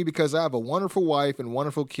 You hate me because I have a wonderful wife and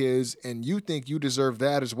wonderful kids, and you think you deserve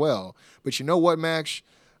that as well. But you know what, Max?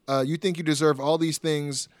 You think you deserve all these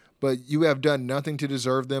things, but you have done nothing to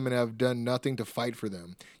deserve them and have done nothing to fight for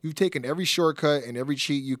them. You've taken every shortcut and every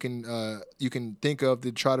cheat you can think of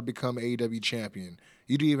to try to become AEW champion.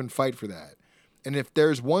 You didn't even fight for that. And if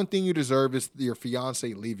there's one thing you deserve, it's your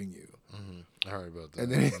fiance leaving you. I heard about that.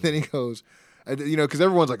 And then he goes, Because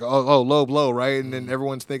everyone's like, oh, low blow, right? And then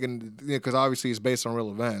everyone's thinking, because obviously it's based on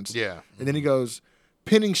real events. Yeah. And then he goes,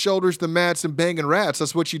 pinning shoulders to mats and banging rats.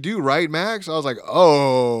 That's what you do, right, Max? I was like,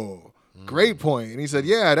 oh, great point. And he said,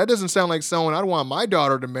 yeah, that doesn't sound like someone I'd want my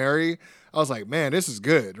daughter to marry. I was like, man, this is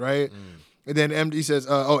good, right? And then MD says,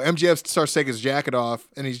 MJF starts taking his jacket off,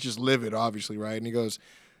 and he's just livid, obviously, right? And he goes,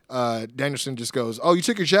 Danielson just goes, oh, you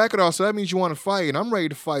took your jacket off, so that means you want to fight, and I'm ready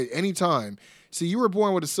to fight anytime. See, you were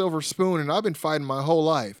born with a silver spoon, and I've been fighting my whole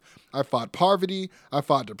life. I fought poverty, I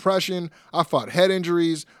fought depression, I fought head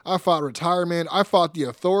injuries, I fought retirement, I fought the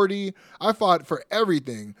authority, I fought for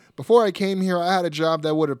everything. Before I came here, I had a job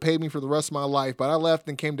that would have paid me for the rest of my life, but I left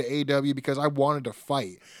and came to AEW because I wanted to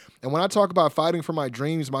fight. And when I talk about fighting for my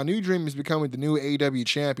dreams, my new dream is becoming the new AEW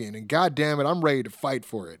champion, and goddamn it, I'm ready to fight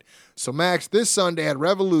for it. So Max, this Sunday at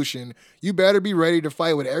Revolution, you better be ready to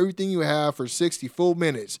fight with everything you have for 60 full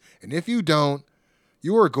minutes. And if you don't,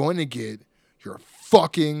 you are going to get your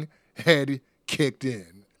fucking head kicked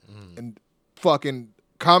in. And fucking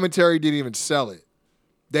commentary didn't even sell it.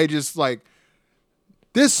 They just like,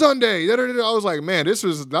 this Sunday, I was like, man,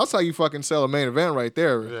 that's how you fucking sell a main event right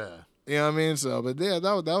there. Yeah. You know what I mean? So, but yeah,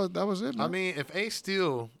 that was it, man. I mean, if Ace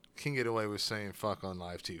Steel can get away with saying fuck on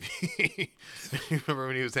live TV, you remember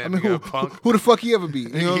when he was handing up Punk? Who the fuck he ever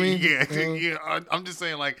beat? You know what I mean? Yeah. I'm just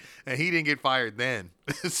saying, like, and he didn't get fired then.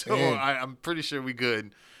 So I'm pretty sure we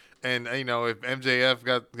good. And, if MJF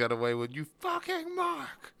got away with, you fucking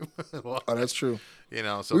Mark. Well, oh, that's true.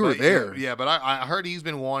 So we were there. Yeah, but I heard he's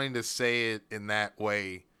been wanting to say it in that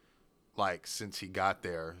way, like, since he got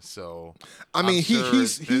there. So I mean, he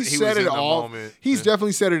said it all. He's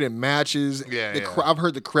definitely said it in matches. Yeah, I've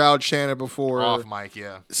heard the crowd chant it before. Off mic,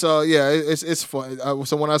 yeah. So yeah, it's fun.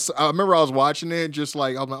 So when I remember I was watching it, just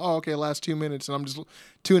like I'm like, oh, okay, last 2 minutes, and I'm just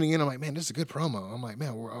tuning in. I'm like, man, this is a good promo. I'm like,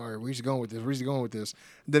 man, where's he going with this? Where's he going with this?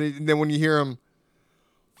 Then when you hear him,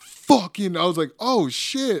 fucking, I was like, oh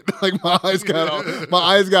shit! Like my eyes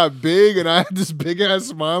got big, and I had this big ass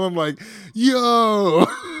smile. I'm like, yo.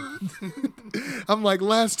 I'm like,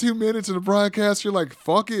 last 2 minutes in the broadcast, you're like,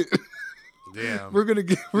 fuck it. Yeah.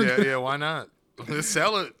 Why not? Let's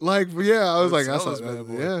sell it. Like, yeah, I was like, that's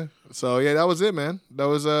yeah. So yeah, that was it, man. That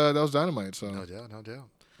was Dynamite. So no doubt.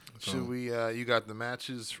 Should we? You got the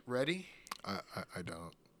matches ready? I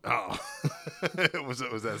don't. Oh, was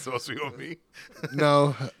that supposed to be on me?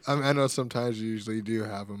 No, I know sometimes you usually do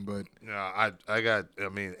have them, but no, I got. I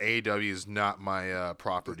mean, AEW is not my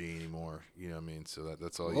property anymore. You know what I mean? So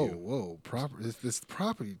that's all you. Whoa, property. This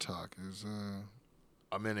property talk is.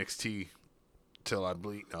 I'm NXT till I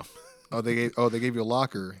bleed. No. They gave you a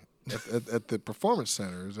locker at the Performance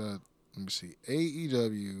Center. Is that? Let me see.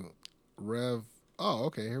 AEW Rev. Oh,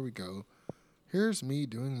 okay. Here we go. Here's me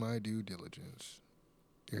doing my due diligence.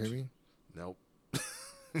 You hear me? Nope.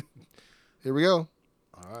 Here we go.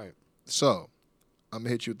 All right. So, I'm going to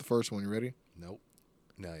hit you with the first one. You ready? Nope.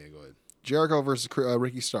 No, yeah, go ahead. Jericho versus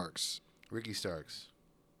Ricky Starks. Ricky Starks.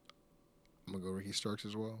 I'm going to go Ricky Starks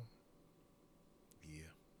as well. Yeah.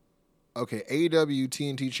 Okay, AEW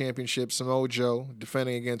TNT Championship, Samoa Joe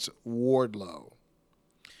defending against Wardlow.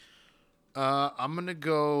 I'm going to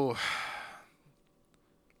go...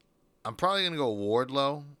 I'm probably going to go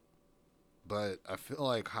Wardlow. But I feel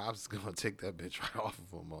like Hobbs is going to take that bitch right off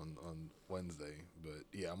of him on Wednesday. But,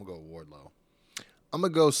 yeah, I'm going to go Wardlow. I'm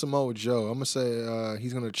going to go Samoa Joe. I'm going to say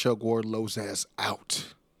he's going to choke Wardlow's ass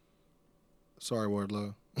out. Sorry,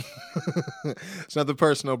 Wardlow. It's nothing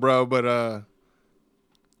personal, bro, but, I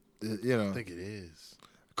think it is.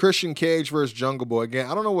 Christian Cage versus Jungle Boy. Again,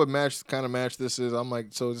 I don't know what kind of match this is. I'm like,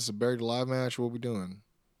 so is this a Buried Alive match? What are we doing?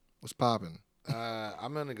 What's popping?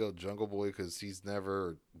 I'm going to go Jungle Boy because he's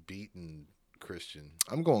never beaten Christian.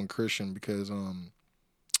 I'm going Christian because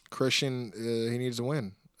Christian, he needs to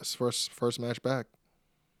win. It's first match back.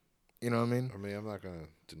 You know what I mean? I mean, I'm not going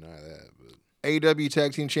to deny that. But AEW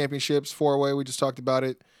Tag Team Championships, 4-way, we just talked about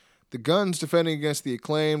it. The Guns defending against the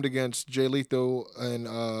Acclaimed against Jay Lethal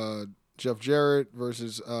and Jeff Jarrett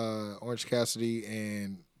versus Orange Cassidy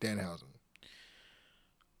and Danhausen.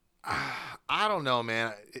 I don't know,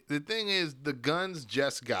 man. The thing is, the Guns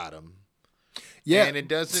just got him. Yeah, and it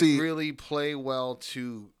doesn't really play well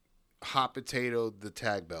to hot potato the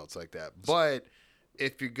tag belts like that. But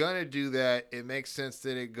if you're going to do that, it makes sense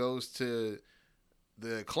that it goes to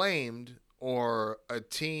the Acclaimed or a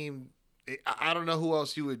team. I don't know who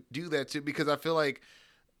else you would do that to because I feel like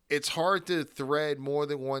it's hard to thread more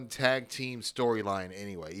than one tag team storyline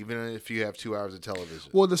anyway, even if you have 2 hours of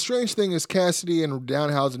television. Well, the strange thing is Cassidy and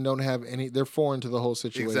Danhausen don't have any. They're foreign to the whole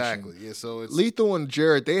situation. Exactly. Yeah. So it's Lethal and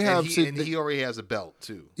Jarrett. They have. and he already has a belt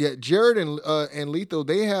too. Yeah, Jarrett and Lethal,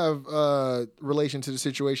 they have relation to the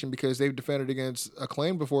situation because they've defended against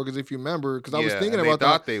Acclaim before. Because if you remember, because I was thinking about they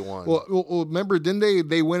that. thought they won. Well, remember, didn't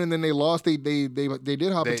they win and then they lost? They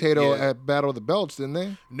did hot potato at Battle of the Belts, didn't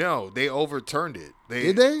they? No, they overturned it.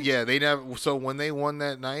 Did they? Yeah, they never. So when they won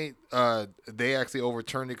that night, they actually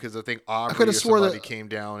overturned it because I think Aubrey or somebody came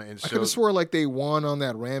down and showed. I could have swore like they won on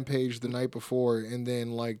that Rampage the night before, and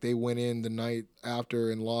then like they went in the night after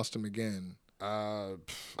and lost them again. I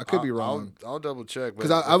could be wrong. I'll double check.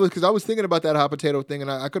 Because I was thinking about that hot potato thing, and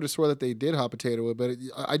I could have swore that they did hot potato it, but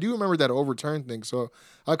I do remember that overturn thing. So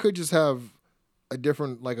I could just have a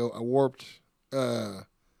different, like a warped,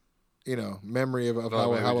 memory of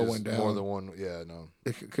how it went down. More than one. Yeah, no.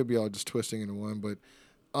 It could be all just twisting into one,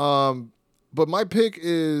 but my pick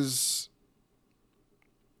is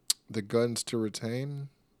the Guns to retain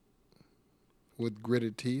with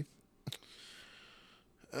gritted teeth.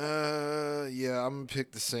 Yeah, I'm gonna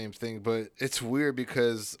pick the same thing, but it's weird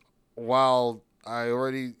because while I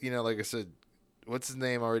already, like I said, what's his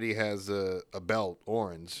name already has a belt,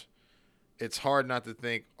 orange. It's hard not to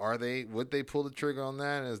think, would they pull the trigger on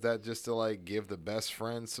that? Is that just to like give the best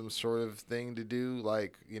friend some sort of thing to do,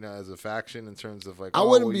 like, as a faction in terms of like? I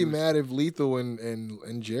wouldn't be mad if Lethal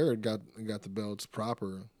and Jared got the belts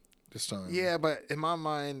proper this time. Yeah, but in my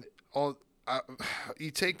mind,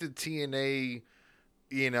 you take the TNA.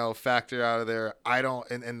 Factor out of there. I don't,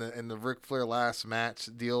 and the Ric Flair last match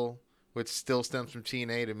deal, which still stems from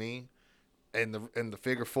TNA to me, and the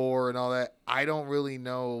figure four and all that. I don't really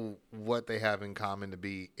know what they have in common to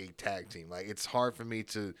be a tag team. Like, it's hard for me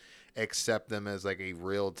to accept them as like a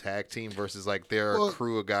real tag team versus like they're a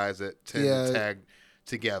crew of guys that tend to tag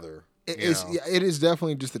together. It is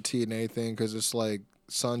definitely just the TNA thing because it's like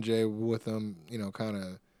Sanjay with them, kind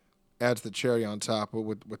of adds the cherry on top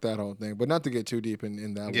with that whole thing. But not to get too deep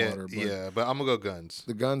in that water. But but I'm going to go Guns.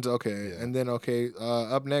 The Guns, okay. Yeah. And then,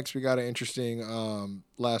 up next, we got an interesting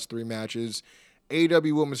last 3 matches.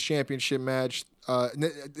 AEW Women's Championship match.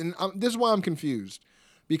 This is why I'm confused.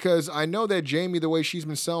 Because I know that Jamie, the way she's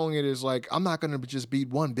been selling it is like, I'm not going to just beat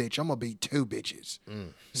one bitch. I'm going to beat 2 bitches.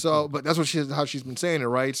 So, but that's how she's been saying it,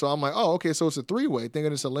 right? So I'm like, oh, okay, so it's a 3-way,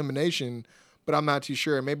 thinking it's elimination. But I'm not too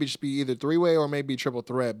sure. Maybe just be either 3-way or maybe triple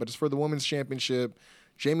threat. But it's for the Women's Championship.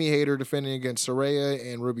 Jamie Hayter defending against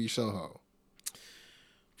Saraya and Ruby Soho.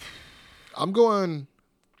 I'm going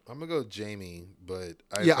to go Jamie, but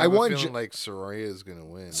I want feeling like Saraya is going to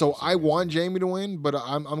win. So I want Jamie to win, but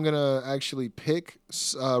I'm going to actually pick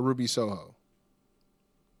Ruby Soho.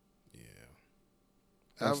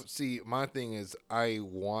 Yeah. See, my thing is I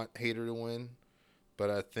want Hayter to win,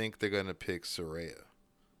 but I think they're going to pick Saraya.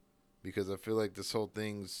 Because I feel like this whole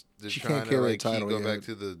thing's just trying to like go back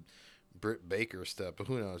to the Britt Baker stuff, but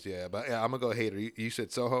who knows? Yeah, but I'm gonna go Hayter. You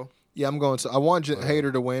said Soho? Yeah, I'm going. I want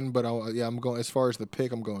Hayter to win, but I'm going as far as the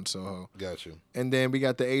pick. I'm going Soho. Got you. And then we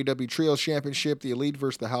got the AEW Trios Championship, the Elite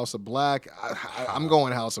versus the House of Black. I'm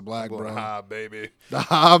going House of Black, bro. Hob, baby. The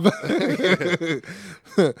Hob.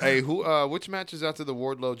 Hey, which match is after the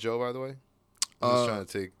Wardlow Joe? By the way, I'm just trying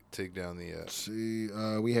to take down the. Let's see,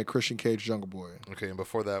 we had Christian Cage, Jungle Boy. Okay, and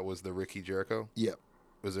before that was the Ricky Jericho. Yep.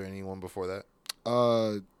 Was there anyone before that?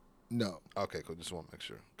 No. Okay, cool. Just want to make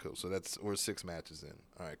sure. Cool. So we're 6 matches in.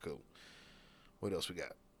 All right, cool. What else we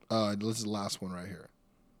got? This is the last one right here.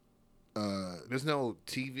 There's no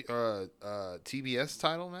TBS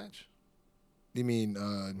title match. You mean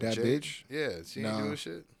that bitch? Yeah, she ain't doing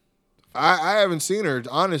shit. I haven't seen her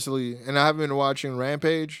honestly, and I haven't been watching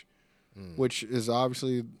Rampage, which is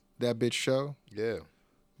obviously that bitch show. Yeah.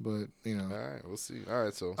 But, All right, we'll see. All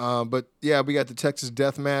right, so. But, yeah, we got the Texas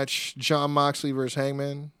Death Match, Jon Moxley versus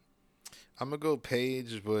Hangman. I'm going to go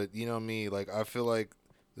Paige, but you know me, like, I feel like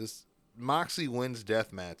this Moxley wins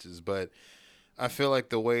death matches, but I feel like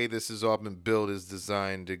the way this has all been built is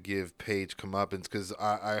designed to give Paige comeuppance, because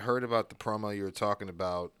I heard about the promo you were talking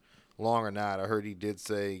about, Long or Not. I heard he did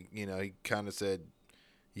say, he kind of said,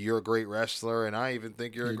 you're a great wrestler, and I even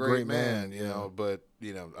think you're a great man, you know. But,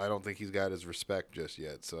 I don't think he's got his respect just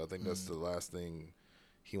yet. So I think that's the last thing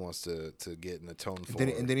he wants to get in the tone for.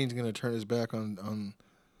 And then he's going to turn his back on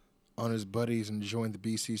his buddies and join the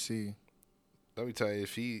BCC. Let me tell you,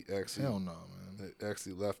 if he actually hell no, man,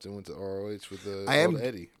 actually left and went to ROH with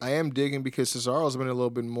Eddie. I am digging because Cesaro's been a little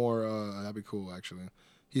bit more. That'd be cool, actually.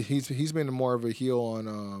 He's been more of a heel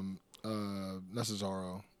on not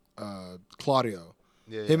Cesaro, Claudio.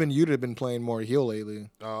 Him and Yuta have been playing more heel lately.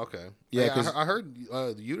 Oh, okay. Yeah, Yeah, 'cause- I heard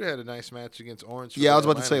Yuta had a nice match against Orange. Yeah, I was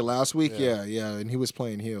about to Atlanta. say last week. Yeah. Yeah, and he was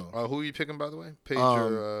playing heel. Who are you picking, by the way? Paige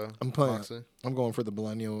or I'm playing. Moxley? I'm going for the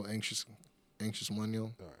millennial, anxious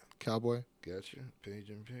millennial All right. cowboy. Gotcha. Paige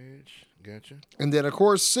and Paige. Gotcha. And then, of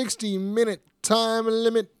course, 60-minute time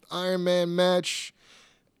limit Iron Man match.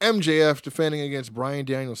 MJF defending against Bryan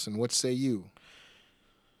Danielson. What say you?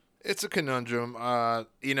 It's a conundrum. While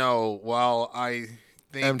I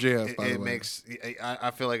think MJF, by the it way. makes,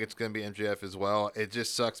 I feel like it's going to be MJF as well. It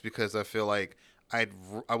just sucks because I feel like I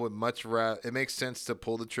would much rather. It makes sense to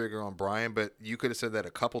pull the trigger on Bryan, but you could have said that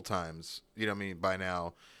a couple times. You know what I mean? By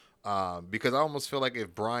now. Because I almost feel like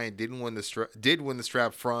if Bryan did win the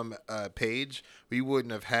strap from Paige, we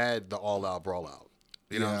wouldn't have had the all-out brawl-out.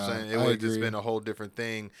 You know what I'm saying? It I would have just agree. been a whole different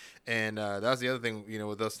thing. And that's the other thing,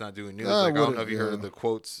 with us not doing news. I I don't would've- know if you heard yeah. of the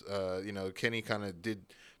quotes. Kenny kind of did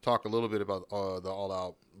talk a little bit about the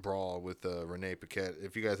all-out brawl with Renee Paquette.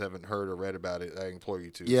 If you guys haven't heard or read about it, I implore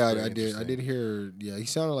you to. Yeah, It's very I did. I interesting. did hear. Yeah, he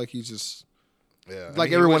sounded like he's just. Yeah, Like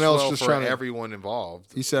he everyone wished else well just for trying to- everyone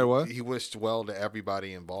involved. He said what? He wished well to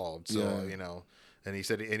everybody involved. So Yeah. and he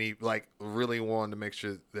said, and he like really wanted to make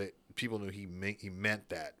sure that people knew he meant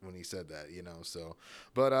that when he said that. So,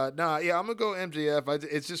 but I'm gonna go MJF.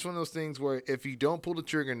 It's just one of those things where if you don't pull the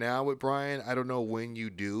trigger now with Bryan, I don't know when you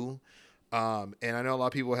do. And I know a lot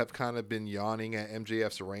of people have kind of been yawning at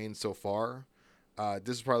MJF's reign so far.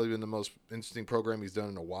 This has probably been the most interesting program he's done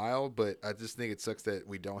in a while, but I just think it sucks that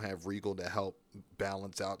we don't have Regal to help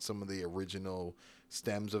balance out some of the original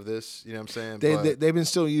stems of this. You know what I'm saying? They've been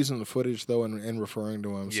still using the footage though and referring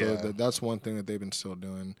to him. So Yeah. that's one thing that they've been still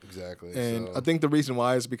doing. Exactly. And so, I think the reason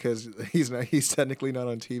why is because he's technically not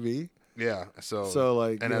on TV. yeah. So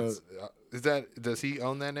like, and you that's does he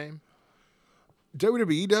own that name?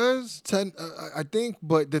 WWE does, I think,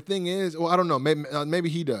 but the thing is, well, I don't know, maybe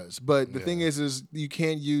he does, but the thing is you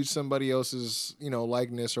can't use somebody else's,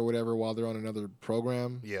 likeness or whatever while they're on another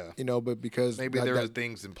program. Yeah. But because Maybe there were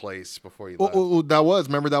things in place before he well, left. well, that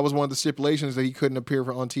was one of the stipulations that he couldn't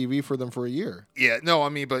appear on TV for them for a year. Yeah, no, I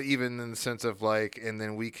mean, but even in the sense of like, and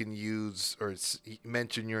then we can use or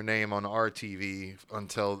mention your name on our TV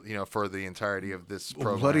until for the entirety of this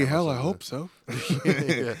program. Bloody or hell, I something. hope so.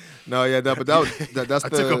 Yeah. No, yeah, but that's I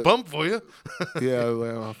the took a bump for you. yeah.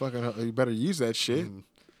 Well, fucking, you better use that shit.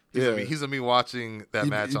 He's gonna be watching that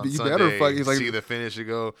match on you Sunday. better fuck- he's like- see the finish and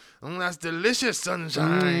go, that's delicious,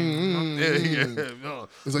 sunshine. Yeah. No.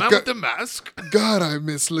 He's like, Man "God- with the mask. God, I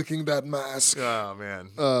miss licking that mask. Oh man,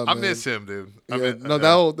 Oh, I man. miss him, dude. That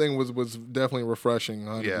whole thing was definitely refreshing,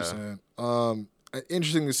 100%.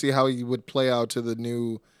 Interesting to see how he would play out to the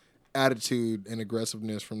new attitude and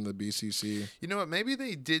aggressiveness from the BCC. You know what? Maybe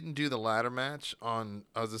they didn't do the ladder match on.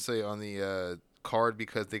 I was gonna say on the card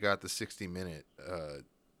because they got the 60-minute.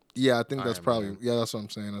 Yeah, I think that's Iron probably Man. that's what I'm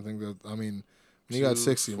saying. I think that when you got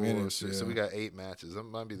 60 minutes, So we got 8 matches. That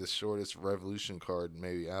might be the shortest Revolution card.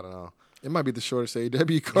 Maybe I don't know. it might be the shortest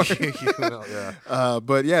AEW card. Yeah.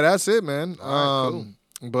 But yeah, that's it, man. All right,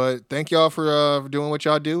 But thank y'all for doing what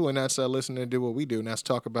y'all do, and that's listening to do what we do, and that's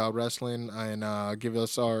talk about wrestling and give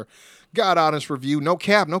us our God honest review. No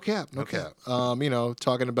cap.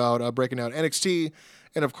 Talking about breaking down NXT,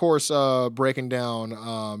 and of course breaking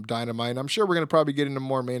down Dynamite. And I'm sure we're gonna probably get into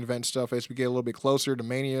more main event stuff as we get a little bit closer to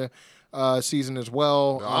Mania season as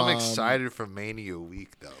well. I'm excited for Mania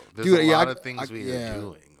week though. There's Dude, a yeah, lot of things we yeah. are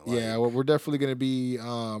doing. Yeah, well, we're definitely going to be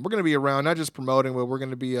around, not just promoting, but we're going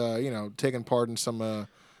to be taking part in some of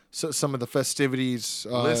the festivities.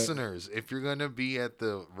 Listeners, if you're gonna be at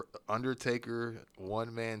the Undertaker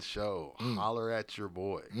one-man show, holler at your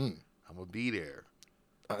boy. I'm gonna be there.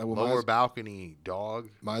 Lower balcony, dog.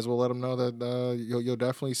 Might as well let them know that you'll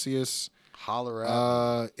definitely see us Holler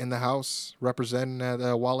at me. in the house representing at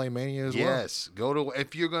Wale Mania as well. Yes, go to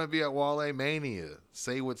if you're gonna be at Wale Mania,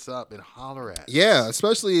 say what's up and holler at us. Yeah,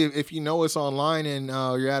 especially if you know us online and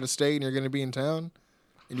you're out of state and you're going to be in town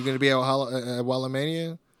and you're going to be at Wale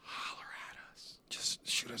Mania. Holler at us. Just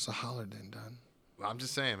shoot us a holler then, done. I'm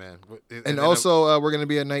just saying, man. And also, we're going to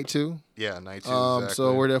be at night 2. night 2. So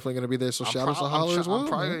Exactly. we're definitely going to be there. So shout us a holler as well. I'm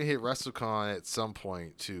probably man. gonna hit WrestleCon at some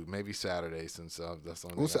point too. Maybe Saturday since that's the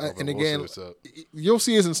only. We'll thing see- I open. and We'll see again, what's up. you'll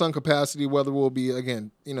see us in some capacity, whether we'll be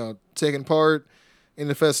again, taking part in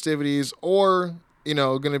the festivities or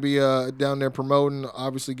going to be down there promoting.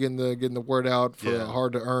 Obviously, getting the word out for Yeah.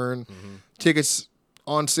 Hard to Earn tickets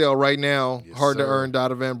on sale right now. Yes,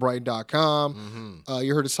 hardtooearn.eventbrite.com.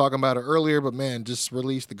 You heard us talking about it earlier, but man, just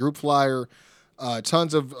released the group flyer.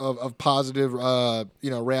 Tons of positive,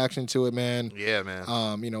 reaction to it, man. Yeah,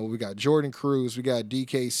 man. We got Jordan Cruz, we got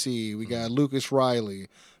DKC, we got Lucas Riley,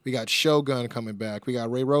 we got Shogun coming back, we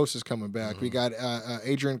got Ray Rosas coming back, we got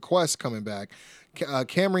Adrian Quest coming back.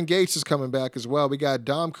 Cameron Gates is coming back as well. We got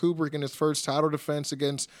Dom Kubrick in his first title defense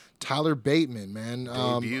against Tyler Bateman, man.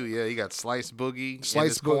 Debut, yeah. You got Slice Boogie in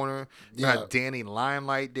his corner. You got Danny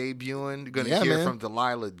Limelight debuting. You're gonna hear from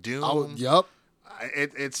Delilah Doom. Yep.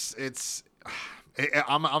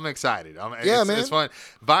 I'm excited. Man. It's fun.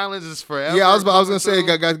 Violence is forever. Yeah, I was gonna say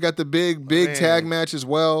got the big tag match as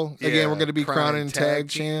well. Yeah, Again, we're gonna be crowning tag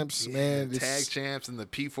champs, man. Tag champs and the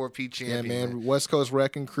P4P champion. Yeah, man. West Coast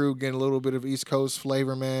Wrecking Crew getting a little bit of East Coast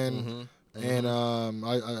flavor, man. And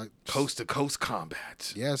I coast to coast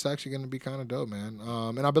combat. Yeah, it's actually going to be kind of dope, man.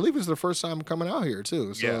 And I believe it's the first time coming out here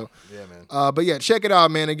too. So yeah, man. But yeah, check it out,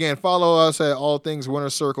 man. Again, follow us at all things Winner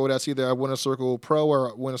Circle. That's either at Winner Circle Pro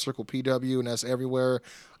or Winner Circle PW, and that's everywhere.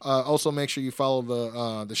 Also, make sure you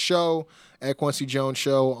follow the show at Quincy Jones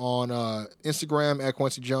Show on Instagram, at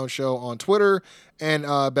Quincy Jones Show on Twitter, and /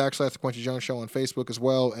 the Quincy Jones Show on Facebook as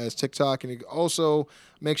well as TikTok. And you can also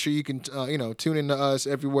make sure you can tune in to us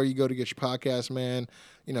everywhere you go to get your podcast, man.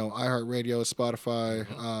 iHeartRadio, Spotify,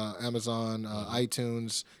 Amazon,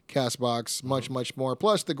 iTunes, CastBox, much more.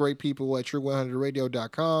 Plus the great people at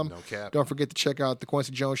True100Radio.com. No cap. Don't forget to check out the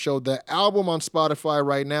Quincy Jones Show, the album on Spotify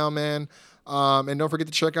right now, man. And don't forget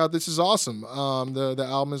to check out This Is Awesome, the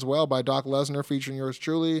album as well by Doc Lesnar featuring yours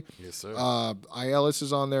truly. Yes, sir. Ielis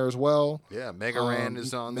is on there as well. Yeah, Mega Ran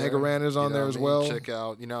is on there. Mega Ran is on there as well. Check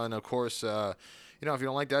out, and of course, if you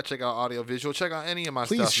don't like that, check out Audio Visual. Check out any of my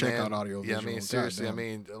stuff, Please check man. out Audio Yeah, Visual. Seriously,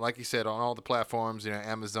 Goddamn. like you said, on all the platforms,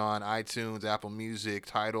 Amazon, iTunes, Apple Music,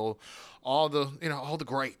 Tidal, all the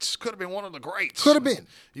greats. Could have been one of the greats. Could have been.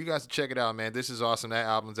 You guys check it out, man. This is awesome. That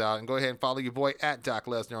album's out. And go ahead and follow your boy at Doc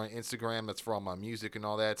Lesnar on Instagram. That's for all my music and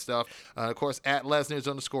all that stuff. Of course, at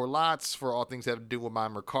Lesnar's_lots for all things that have to do with my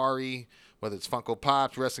Mercari. Whether it's Funko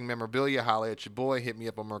Pops, wrestling memorabilia, holla at your boy. Hit me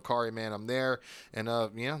up on Mercari, man. I'm there. And,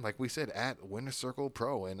 like we said, at Winner Circle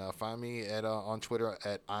Pro. And find me at on Twitter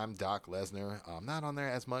at I'm Doc Lesnar. I'm not on there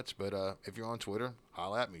as much, but if you're on Twitter,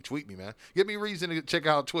 holla at me. Tweet me, man. Give me a reason to check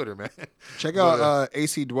out Twitter, man. Check out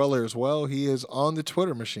AC Dweller as well. He is on the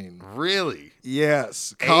Twitter machine. Really?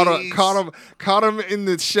 Yes. Caught him in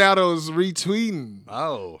the shadows retweeting.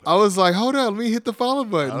 Oh. I was like, hold on, let me hit the follow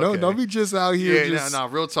button. Okay. No, don't be just out here. No,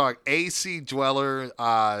 real talk. AC Dweller,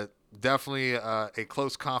 definitely a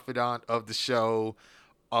close confidant of the show,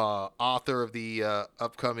 author of the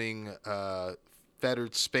upcoming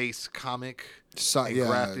Fettered Space comic.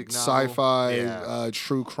 Graphic novel. Sci-fi,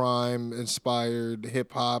 true crime inspired,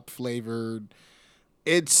 hip hop flavored.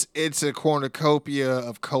 It's a cornucopia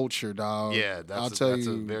of culture, dog. Yeah, that's a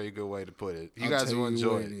very good way to put it. You guys will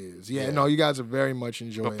enjoy it. Yeah, no, you guys are very much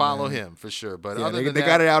enjoying it. But follow him for sure. But yeah, other they than that,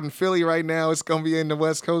 got it out in Philly right now. It's gonna be in the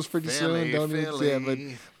West Coast pretty soon.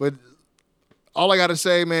 But all I gotta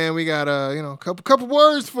say, man, we got a couple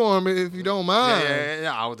words for him if you don't mind.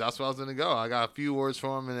 Yeah. That's where I was gonna go. I got a few words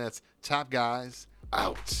for him, and that's top guys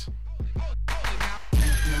out.